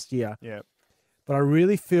late last year. Yeah. But I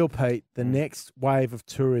really feel, Pete, the next wave of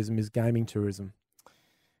tourism is gaming tourism.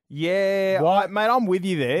 Yeah, mate, I'm with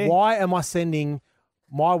you there. Why am I sending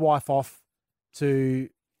my wife off to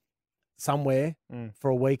somewhere for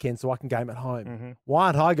a weekend so I can game at home? Mm-hmm. Why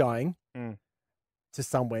aren't I going to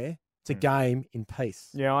somewhere to game in peace?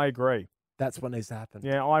 Yeah, I agree. That's what needs to happen.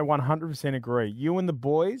 Yeah, I 100% agree. You and the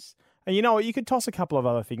boys, and you know what? You could toss a couple of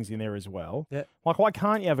other things in there as well. Yeah. Like, why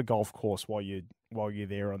can't you have a golf course while you're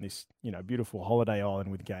there on this, beautiful holiday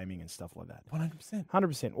island with gaming and stuff like that? 100%.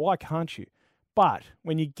 100%. Why can't you? But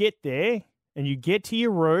when you get there and you get to your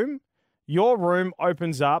room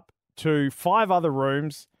opens up to 5 other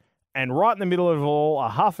rooms, and right in the middle of it all are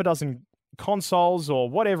half a dozen consoles or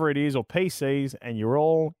whatever it is, or PCs, and you're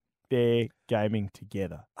all there gaming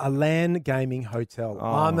together. A LAN gaming hotel. Oh.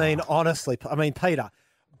 I mean, honestly, Peter.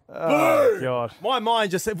 Oh, God. My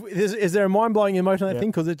mind just, is there a mind-blowing emotion on that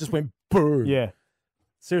thing? Because it just went boom. Yeah.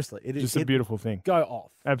 Seriously. It is Just a beautiful thing. Go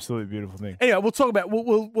off. Absolutely beautiful thing. Anyway, we'll talk about,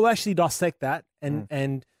 we'll actually dissect that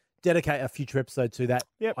and dedicate a future episode to that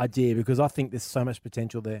idea because I think there's so much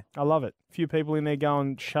potential there. I love it. A few people in there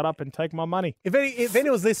going, shut up and take my money. If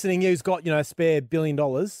anyone's listening who's got, a spare $1 billion,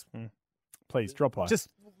 please drop by. just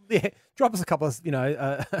drop us a couple of,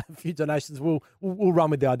 a few donations. We'll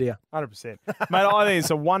run with the idea. 100%. Mate, I think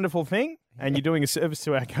it's a wonderful thing and you're doing a service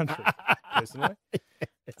to our country, personally.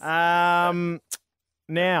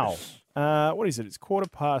 Now, what is it? It's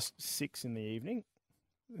 6:15 in the evening.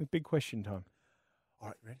 Big question time. All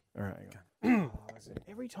right, ready? All right, hang on.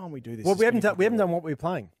 Every time we do this, Well, we haven't done what we were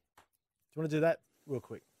playing. Do you want to do that real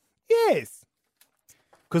quick? Yes.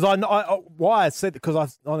 Because I said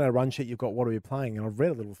because on our run sheet you've got what are we playing, and I've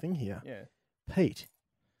read a little thing here. Yeah. Pete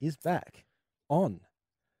is back on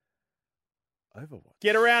Overwatch.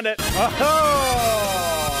 Get around it. Oh,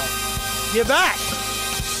 you're back.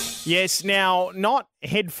 Yes. Now, not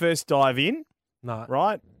head first dive in, No,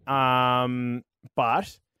 right?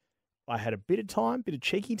 But I had a bit of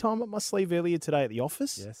cheeky time up my sleeve earlier today at the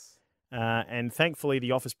office. Yes. And thankfully,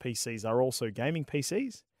 the office PCs are also gaming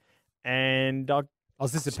PCs. And I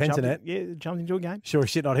was this a Pentanet? Jumped into a game. Sure as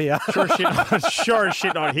shit not here. Sure as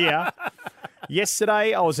shit not here.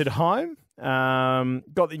 Yesterday, I was at home.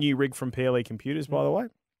 Got the new rig from PLE Computers, by the way.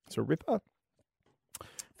 It's a ripper.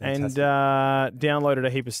 Fantastic. And downloaded a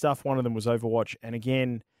heap of stuff. One of them was Overwatch. And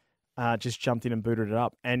again, just jumped in and booted it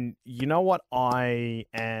up. And you know what I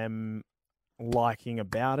am liking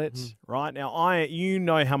about it, right? Now, you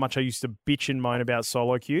know how much I used to bitch and moan about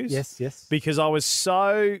solo queues. Yes. Because I was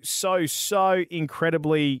so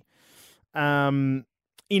incredibly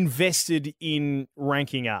invested in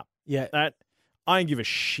ranking up. Yeah. That I don't give a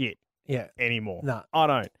shit anymore. No. I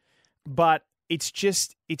don't. But it's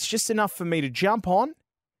just enough for me to jump on,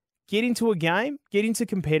 get into a game, get into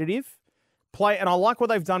competitive, play, and I like what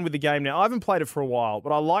they've done with the game now. I haven't played it for a while,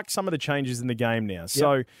 but I like some of the changes in the game now.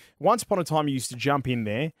 So once upon a time, you used to jump in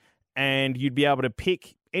there and you'd be able to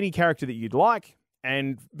pick any character that you'd like,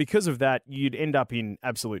 and because of that, you'd end up in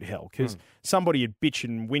absolute hell because somebody would bitch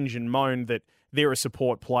and whinge and moan that they're a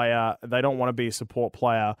support player, they don't want to be a support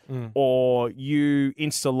player, or you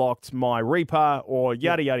insta-locked my Reaper, or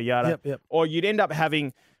yada, yada, yada. Yep. Or you'd end up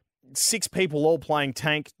having 6 people all playing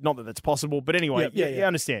tank. Not that that's possible, but anyway, you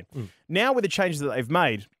understand. Now with the changes that they've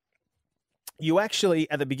made, you actually,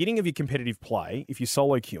 at the beginning of your competitive play, if you're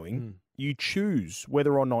solo queuing, you choose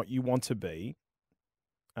whether or not you want to be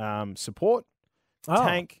support,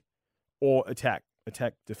 tank, or attack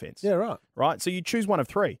defense. Yeah, right. Right? So you choose one of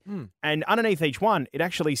 3. And underneath each one, it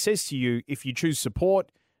actually says to you, if you choose support,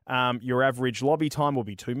 your average lobby time will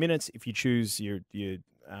be 2 minutes. If you choose your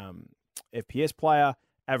FPS player,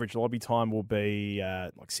 average lobby time will be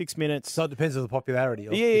like 6 minutes. So it depends on the popularity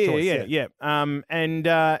of the choice. Yeah.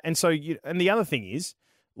 And so and the other thing is,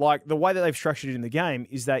 like, the way that they've structured it in the game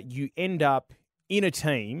is that you end up in a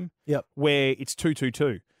team where it's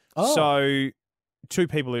 2-2-2. Oh. So 2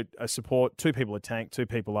 people are support, 2 people are tank, 2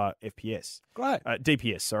 people are FPS. Great.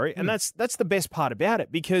 DPS, sorry. And that's the best part about it,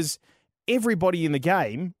 because everybody in the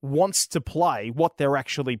game wants to play what they're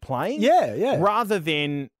actually playing. Yeah. Rather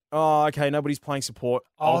than oh, okay, nobody's playing support.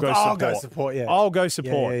 I'll go support. Yeah. I'll go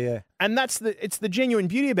support. Yeah. And it's the genuine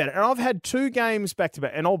beauty about it. And I've had 2 games back to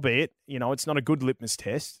back, and albeit, it's not a good litmus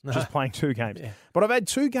test, just playing 2 games. Yeah. But I've had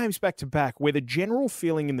 2 games back to back where the general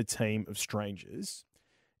feeling in the team of strangers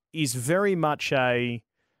is very much a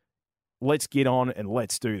let's get on and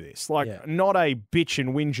let's do this. Not a bitch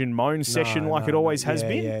and whinge and moan session like it always has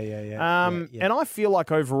been. Yeah. And I feel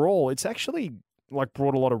like overall it's actually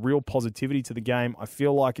brought a lot of real positivity to the game. I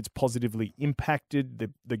feel like it's positively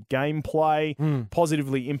impacted the gameplay,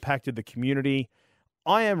 positively impacted the community.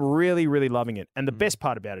 I am really, really loving it. And the best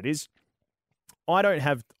part about it is I don't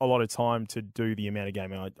have a lot of time to do the amount of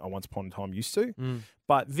gaming I once upon a time used to.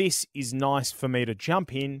 But this is nice for me to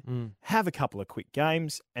jump in, have a couple of quick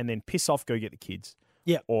games, and then piss off, go get the kids.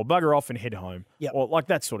 Yeah. Or bugger off and head home. Yeah. Or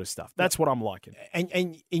that sort of stuff. That's what I'm liking.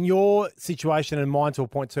 And in your situation and mine to a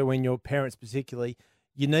point too, when your parents particularly,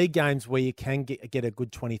 you need games where you can get a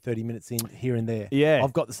good 20, 30 minutes in here and there. Yeah.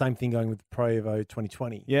 I've got the same thing going with Pro Evo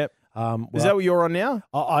 2020. Yep. Is that what you're on now?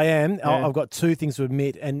 I am. Yeah. I've got 2 things to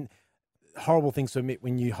admit, and horrible things to admit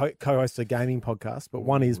when you co-host a gaming podcast. But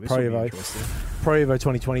one is Pro Evo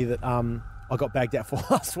 2020 that I got bagged out for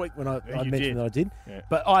last week when I mentioned that I did. Yeah.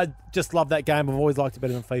 But I just love that game. I've always liked it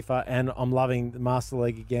better than FIFA, and I'm loving the Master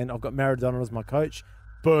League again. I've got Maradona as my coach.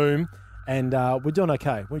 Boom. And we're doing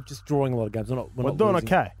okay. We're just drawing a lot of games. We're not doing losing.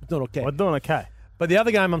 okay. We're doing okay. But the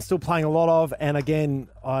other game I'm still playing a lot of, and again,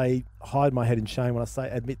 I hide my head in shame when I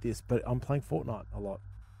admit this, but I'm playing Fortnite a lot.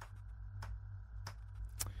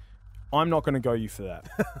 I'm not going to go you for that.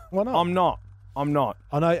 Why not? I'm not.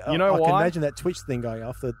 I know. You know I why? can imagine that Twitch thing going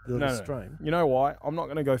off the stream. You know why? I'm not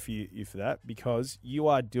going to go for you for that because you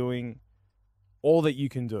are doing all that you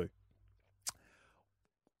can do.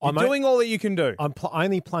 You're doing all that you can do. I'm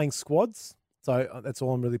only playing squads, so that's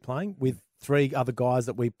all I'm really playing with 3 other guys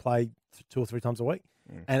that we play 2 or 3 times a week,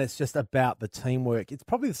 and it's just about the teamwork. It's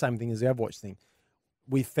probably the same thing as the Overwatch thing.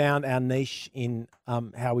 We found our niche in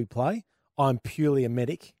how we play. I'm purely a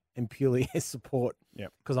medic and purely a support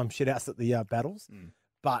because I'm shit outs at the battles.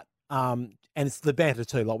 But and it's the banter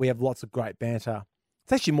too. Like we have lots of great banter.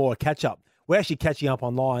 It's actually more a catch up. We're actually catching up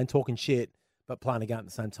online, talking shit, but playing a game at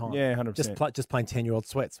the same time. Yeah, 100%. Just playing 10-year-old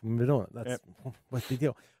sweats when we're doing it. That's what's the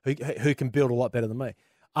deal. Who can build a lot better than me.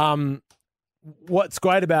 What's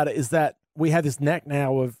great about it is that we have this knack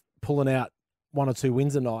now of pulling out 1 or 2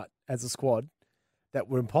 wins a night as a squad that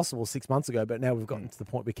were impossible 6 months ago, but now we've gotten to the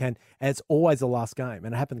point we can. And it's always the last game.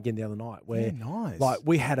 And it happened again the other night where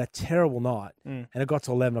we had a terrible night and it got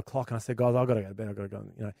to 11 o'clock and I said, guys, I've got to go to bed. I've got to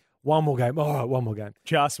go, one more game. All right, one more game.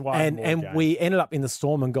 Just one more game. And we ended up in the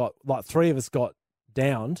storm and got, 3 of us got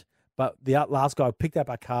downed, but the last guy picked up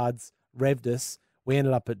our cards, revved us. We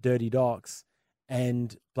ended up at Dirty Docks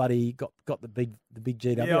and bloody got the big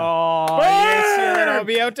GW. Oh, yes, that'll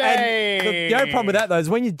be out there. The only problem with that, though, is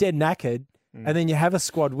when you're dead knackered, and then you have a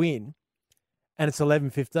squad win, and it's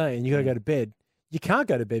 11:15, and you got to go to bed. You can't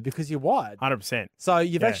go to bed because you're wired. 100%. So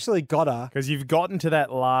you've actually got to, because you've gotten to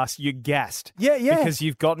that last. You're gassed. Yeah. Because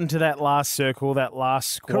you've gotten to that last circle, that last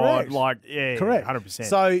squad. Correct. Correct. 100%.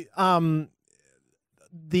 So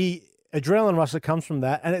the adrenaline rush that comes from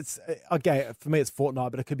that, and it's okay for me. It's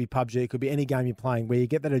Fortnite, but it could be PUBG. It could be any game you're playing where you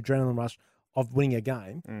get that adrenaline rush of winning a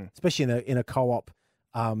game, especially in a co-op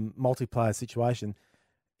multiplayer situation.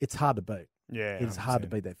 It's hard to beat. Yeah, it's hard to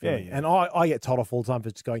beat that feeling. Yeah. And I get told off all the time for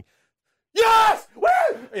just going, yes, woo!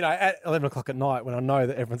 At 11 o'clock at night when I know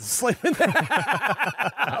that everyone's asleep in there.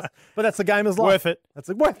 But that's the game is life. Worth it. That's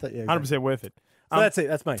worth it. Yeah, 100% worth it. So that's it.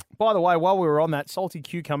 That's me. By the way, while we were on that, Salty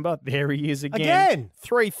Cucumber, there he is again.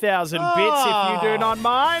 3,000 bits if you do not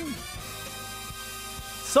mind.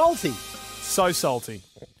 Salty. So salty.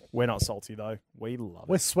 We're not salty, though. We love it.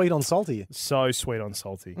 We're sweet on salty. So sweet on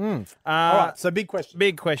salty. All right, so big question.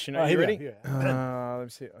 Big question. Are you ready? Here. Let me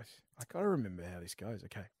see. I got to remember how this goes.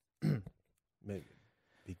 Okay.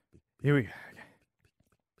 Here we go. Okay.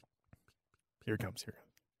 Here it comes.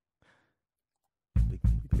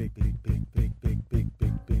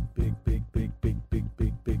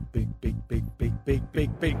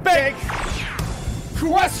 Big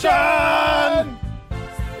question.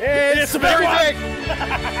 It's very big.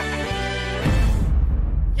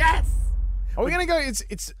 Yes. Are we going to go?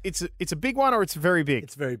 It's a big one, or it's very big.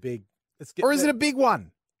 It's very big. Or is it a big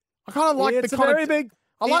one? I kind of like the very big.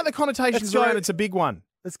 I like the connotations around. It's a big one.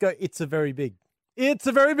 Let's go. It's a very big. It's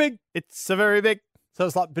a very big. It's a very big. So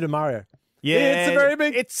it's like a bit of Mario. Yeah. It's a very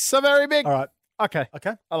big. It's a very big. All right. Okay.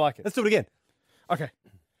 I like it. Let's do it again. Okay.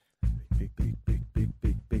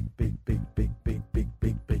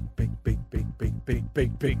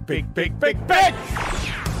 Big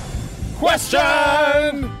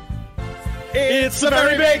question. It's a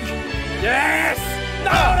very big. Yes!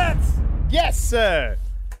 Nailed it! Yes, sir.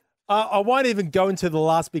 I won't even go into the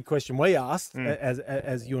last big question we asked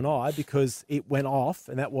as you and I, because it went off,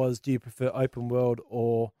 and that was, do you prefer open world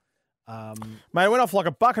or Mate, it went off like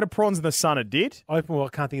a bucket of prawns in the sun. It did. open world?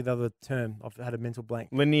 I can't think of the other term. I've had a mental blank.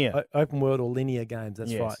 Linear. Open world or linear games.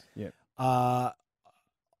 That's right. Yeah.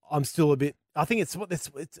 I'm still a bit. I think it's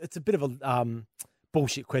a bit of a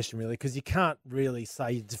bullshit question, really, because you can't really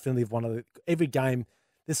say definitively one of every game.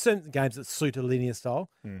 There's certain games that suit a linear style.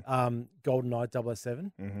 GoldenEye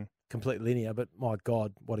 007, completely linear, but my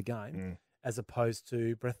God, what a game! As opposed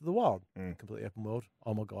to Breath of the Wild, completely open world.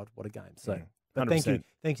 Oh my God, what a game! So, but thank you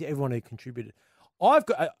to everyone who contributed. I've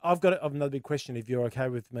got another big question. If you're okay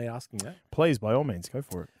with me asking that, Please, by all means, go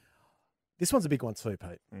for it. this one's a big one too,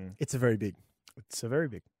 Pete. It's a very big. It's a very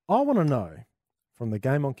big. I want to know from the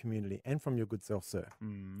Game On community and from your good self, sir.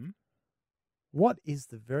 What is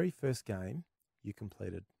the very first game you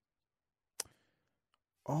completed?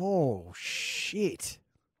 Oh shit!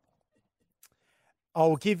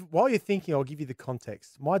 While you're thinking, I'll give you the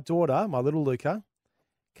context. My daughter, my little Luca,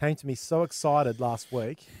 came to me so excited last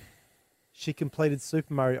week. She completed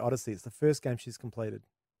Super Mario Odyssey. It's the first game she's completed.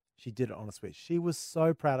 She did it on a Switch. She was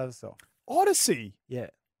so proud of herself. Odyssey. Yeah.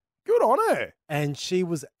 Good on her. And she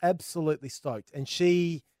was absolutely stoked. And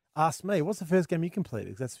she asked me, what's the first game you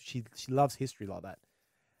completed? Because she loves history like that.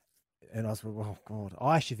 And I was like, oh, God.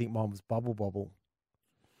 I actually think mine was Bubble Bobble.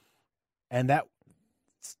 And that,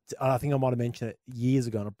 I think I might have mentioned it years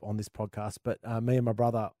ago on this podcast, but me and my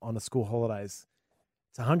brother on the school holidays,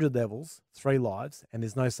 it's 100 levels, 3 lives, and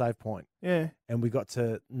there's no save point. Yeah. And we got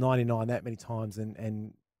to 99 that many times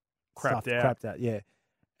and Crapped out. Yeah.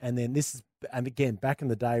 And then and again, back in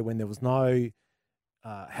the day when there was no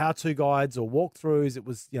how-to guides or walkthroughs, it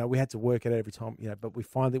was, we had to work it every time, but we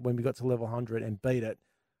finally, when we got to level 100 and beat it,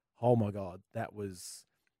 oh my God, that was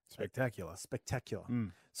spectacular.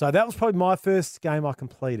 So that was probably my first game I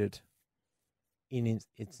completed in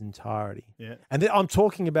its entirety. Yeah. And then I'm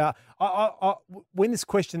talking about, when this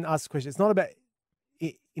question asks the question, it's not about,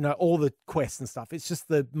 all the quests and stuff. It's just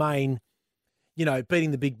the main, beating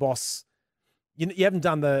the big boss. You haven't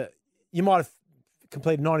done you might have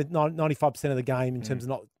completed 95% of the game in terms of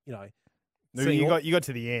not, No, you got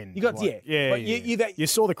to the end. You got, like, yeah. You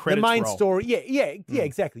saw the credits the main roll. story. Yeah,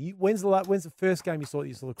 exactly. When's the first game you saw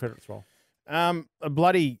the credits roll? A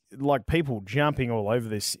bloody, people jumping all over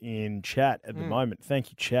this in chat at the moment. Thank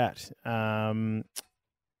you, chat. Hang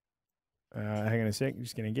on a sec. I'm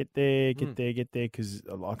just going to get there, because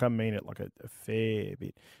I mean it like a fair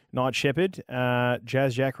bit. Night Shepherd,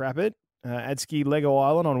 Jazz Jackrabbit, Adski Lego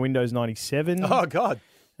Island on Windows 97. Oh, God.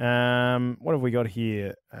 What have we got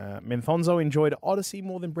here? Menthonzo enjoyed Odyssey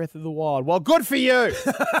more than Breath of the Wild. Well, good for you.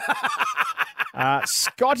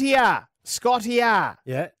 Scottia.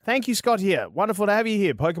 Yeah. Thank you, Scottia. Wonderful to have you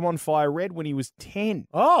here. Pokemon Fire Red when he was 10.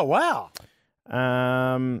 Oh, wow.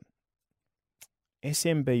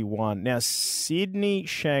 SMB1. Now, Sydney,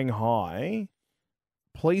 Shanghai,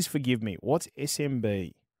 please forgive me. What's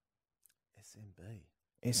SMB?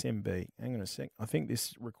 SMB. Hang on a sec. I think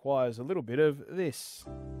this requires a little bit of this.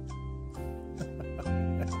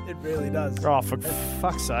 It really does. Oh, for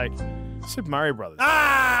fuck's sake. Super Mario Brothers.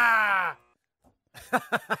 Ah!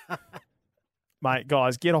 Mate,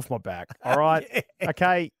 guys, get off my back. All right? Yeah.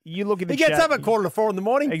 Okay, you look at the He chat. gets up at 3:45 in the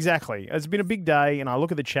morning. Exactly. It's been a big day, and I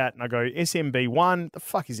look at the chat and I go, SMB1? The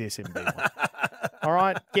fuck is SMB1? All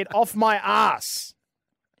right? Get off my ass.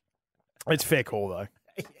 It's fair call, though.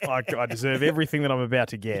 I deserve everything that I'm about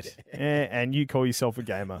to get. And you call yourself a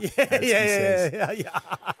gamer. Yeah.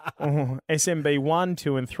 SMB 1,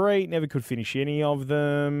 2, and 3. Never could finish any of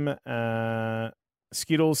them.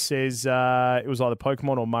 Skittles says it was either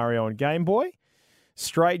Pokemon or Mario on Game Boy.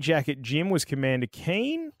 Straight Jacket Jim was Commander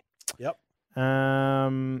Keen. Yep. Yeah,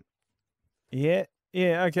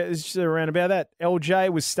 okay. It's just around about that. LJ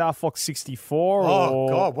was Star Fox 64. Oh,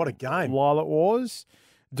 God, what a game. Lilac Wars.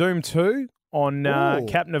 Doom 2 on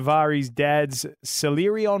Cap Navari's dad's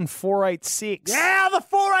Celerion 486. Yeah, the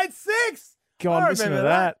 486. God, listen to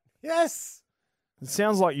that. Yes. It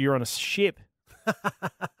sounds like you're on a ship.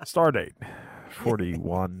 Stardate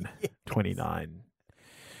 41, 29,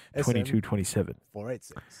 22, 27.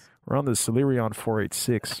 486. We're on the Celerion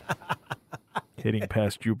 486, heading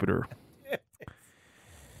past Jupiter.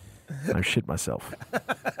 I shit myself.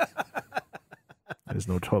 There's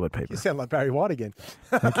no toilet paper. You sound like Barry White again.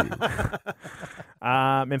 Thank you.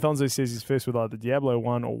 Menthonzo says he's first with either Diablo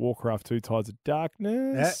 1 or Warcraft 2 Tides of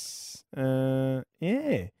Darkness.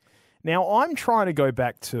 Yeah. Now, I'm trying to go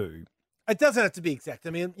back to... It doesn't have to be exact. I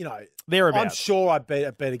mean, Thereabouts. I'm sure I beat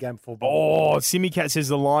a game before. Oh, Simmy Cat says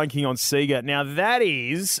The Lion King on Sega. Now that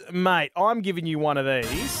is, mate, I'm giving you one of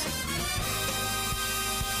these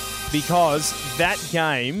because that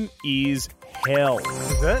game is hell.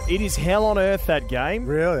 Is it? It is hell on earth, that game.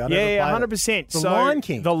 Really? I never Yeah, played 100%. The Lion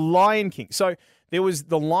King? The Lion King. So there was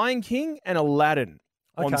The Lion King and Aladdin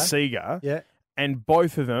on Okay. Sega, Yeah. and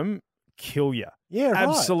both of them kill you. Yeah, right.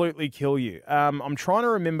 Absolutely kill you. I'm trying to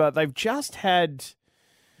remember. They've just had...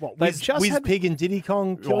 What, They've Wiz just had- Pig and Diddy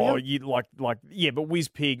Kong kill you? But Whiz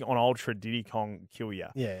Pig on Ultra Diddy Kong kill ya.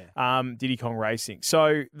 Yeah. Diddy Kong Racing.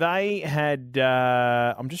 So they had.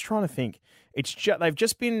 I'm just trying to think. They've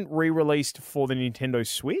just been re-released for the Nintendo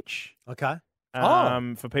Switch. Okay.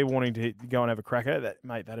 For people wanting to go and have a crack at it,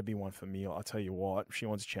 mate, that'd be one for me. I'll tell you what. She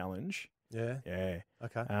wants a challenge. Yeah. Yeah.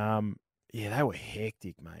 Okay. Yeah, they were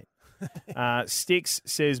hectic, mate. Sticks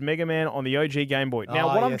says Mega Man on the OG Game Boy. Now,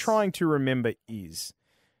 what I'm yes. trying to remember is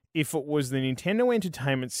if it was the Nintendo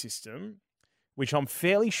Entertainment System, which I'm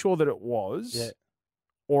fairly sure that it was, Yeah.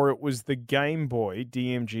 or it was the Game Boy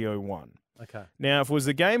DMG01. Okay. Now, if it was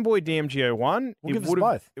the Game Boy DMG01, We'll it give us would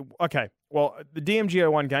have. both. Okay. Well, the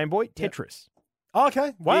DMG01 Game Boy, Tetris. Oh,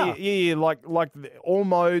 okay. Wow. Yeah, like all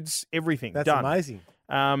modes, everything. That's done. amazing.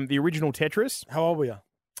 The original Tetris. How old were you?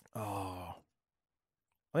 Oh,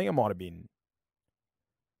 I think it might have been.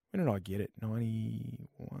 When did I get it?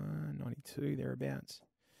 91, 92, thereabouts.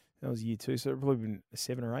 That was year 2, so it probably been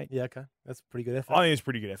 7 or 8. Yeah, okay. That's a pretty good effort. I think it's a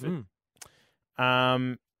pretty good effort.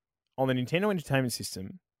 Mm. On the Nintendo Entertainment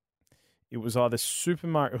System, it was either Super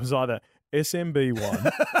Mario. It was either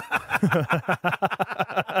SMB1.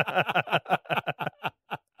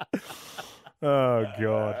 Oh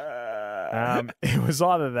God. It was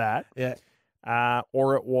either that. Yeah.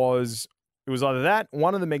 Or it was either that,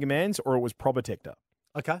 one of the Mega Mans, or it was Probotector.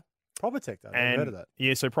 Okay. Probotector. I've never heard of that.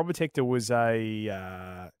 Yeah, so Probotector was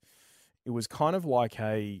it was kind of like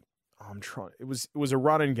it was a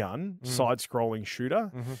run and gun side-scrolling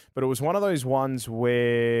shooter, but it was one of those ones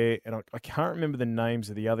where, and I can't remember the names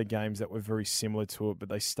of the other games that were very similar to it, but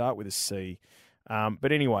they start with a C.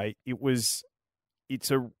 But anyway, it's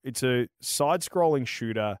a side-scrolling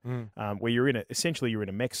shooter where you're essentially in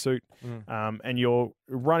a mech suit, and you're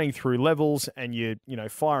running through levels, and you're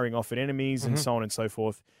firing off at enemies and so on and so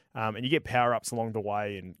forth, and you get power-ups along the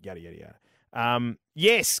way and yada yada yada.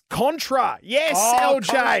 Yes, Contra. Yes, LJ.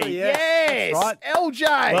 Contra, yes, right.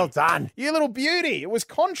 LJ. Well done. You little beauty. It was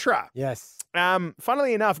Contra. Yes.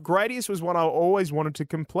 Funnily enough, Gradius was one I always wanted to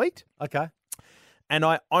complete. Okay. And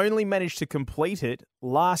I only managed to complete it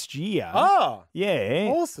last year. Oh. Yeah.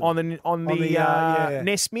 Awesome. On the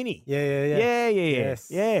NES Mini. Yeah. Yes.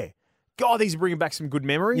 Yeah. God, these are bringing back some good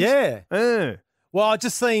memories. Yeah. Uh. Well,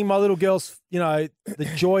 just seeing my little girl's, the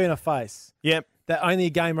joy in her face. Yep. That only a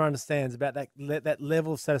gamer understands about that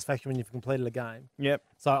level of satisfaction when you've completed a game. Yep.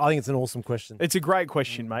 So I think it's an awesome question. It's a great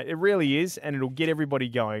question, mate. It really is, and it'll get everybody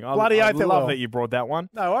going. I Bloody oath it love will. that you brought that one.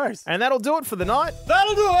 No worries. And that'll do it for the night.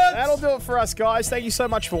 That'll do it. That'll do it for us, guys. Thank you so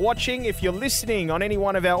much for watching. If you're listening on any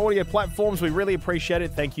one of our audio platforms, we really appreciate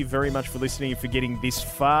it. Thank you very much for listening and for getting this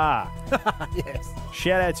far. Yes.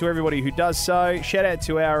 Shout out to everybody who does so. Shout out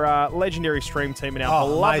to our legendary stream team and our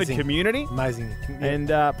beloved amazing. community. Amazing. Yeah.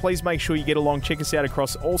 And please make sure you get along. Check us out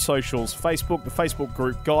across all socials. Facebook, the Facebook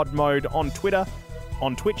group God Mode, on Twitter,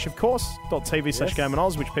 on Twitch, of course,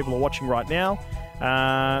 .tv/GameOnOz, which people are watching right now.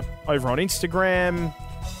 Over on Instagram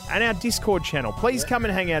and our Discord channel. Please come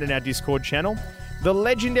and hang out in our Discord channel. The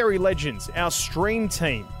legendary legends, our stream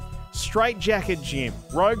team, Straight Jacket Jim,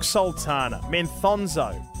 Rogue Sultana,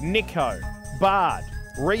 Menthonzo, Nico, Bard,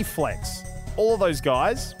 Reflex, all of those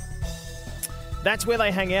guys. That's where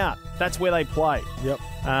they hang out. That's where they play. Yep.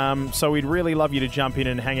 So we'd really love you to jump in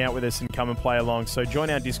and hang out with us and come and play along. So join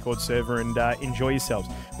our Discord server and enjoy yourselves.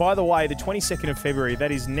 By the way, the 22nd of February,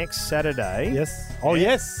 that is next Saturday. Yes. Oh,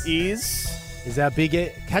 yes. Is our big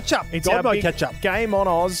catch-up. it's God our mode big catch-up. Game on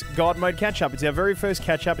Oz God Mode catch-up. It's our very first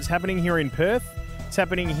catch-up. It's happening here in Perth. It's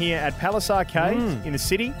happening here at Palace Arcade in the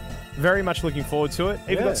city. Very much looking forward to it.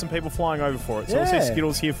 Even got some people flying over for it. So we'll see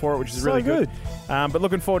Skittles here for it, which is So really good. good. But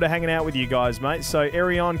looking forward to hanging out with you guys, mate. So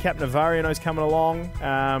Arion, Captain Avariano's coming along.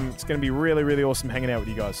 It's going to be really, really awesome hanging out with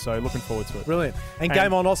you guys. So looking forward to it. Brilliant. And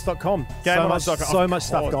GameOnOz.com. GameOnOz.com. So much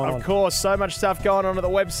stuff going on. Of course, so much stuff going on at the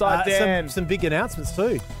website, Dan. Some big announcements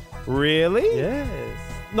too. Really? Yes.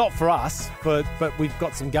 Not for us, but we've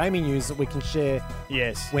got some gaming news that we can share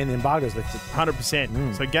Yes. when the embargo's lifted.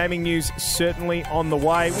 100%. So gaming news certainly on the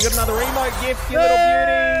way. We got another emote gift, you little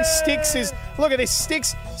beauty. Sticks is, look at this.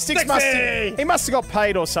 Sticks must have got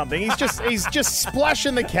paid or something. He's just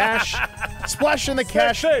splashing the cash. Splashing the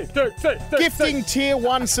cash. Gifting tier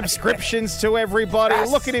 1 subscriptions to everybody.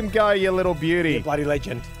 Yes. Look at him go, you little beauty. You bloody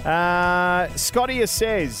legend. Scotty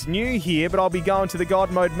says, new here, but I'll be going to the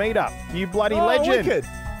God Mode meetup. You bloody Oh, legend. wicked.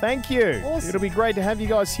 Thank you. Awesome. It'll be great to have you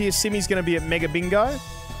guys here. Simmy's going to be at Mega Bingo,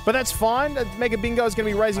 but that's fine. Mega Bingo is going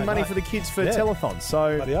to be raising money for the kids for telethon.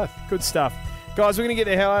 So Bloody oath. good stuff. Guys, we're going to get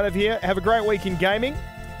the hell out of here. Have a great week in gaming.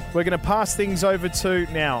 We're going to pass things over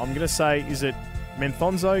to, now, I'm going to say, is it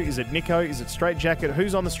Menthonzo? Is it Nico? Is it Straight Jacket?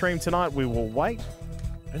 Who's on the stream tonight? We will wait.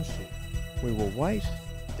 We will wait.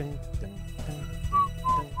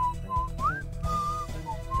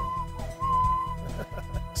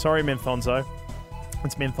 Sorry, Menthonzo.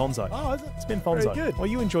 It's Menthonzo. Oh, is it? It's Menthonzo. Very good. Well,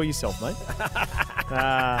 you enjoy yourself, mate.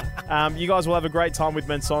 You guys will have a great time with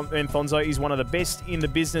Menthonzo. He's one of the best in the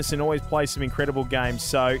business and always plays some incredible games.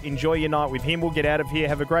 So enjoy your night with him. We'll get out of here.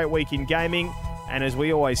 Have a great week in gaming. And as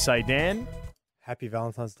we always say, Dan... Happy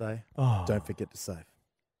Valentine's Day. Don't forget to save.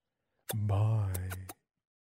 Bye.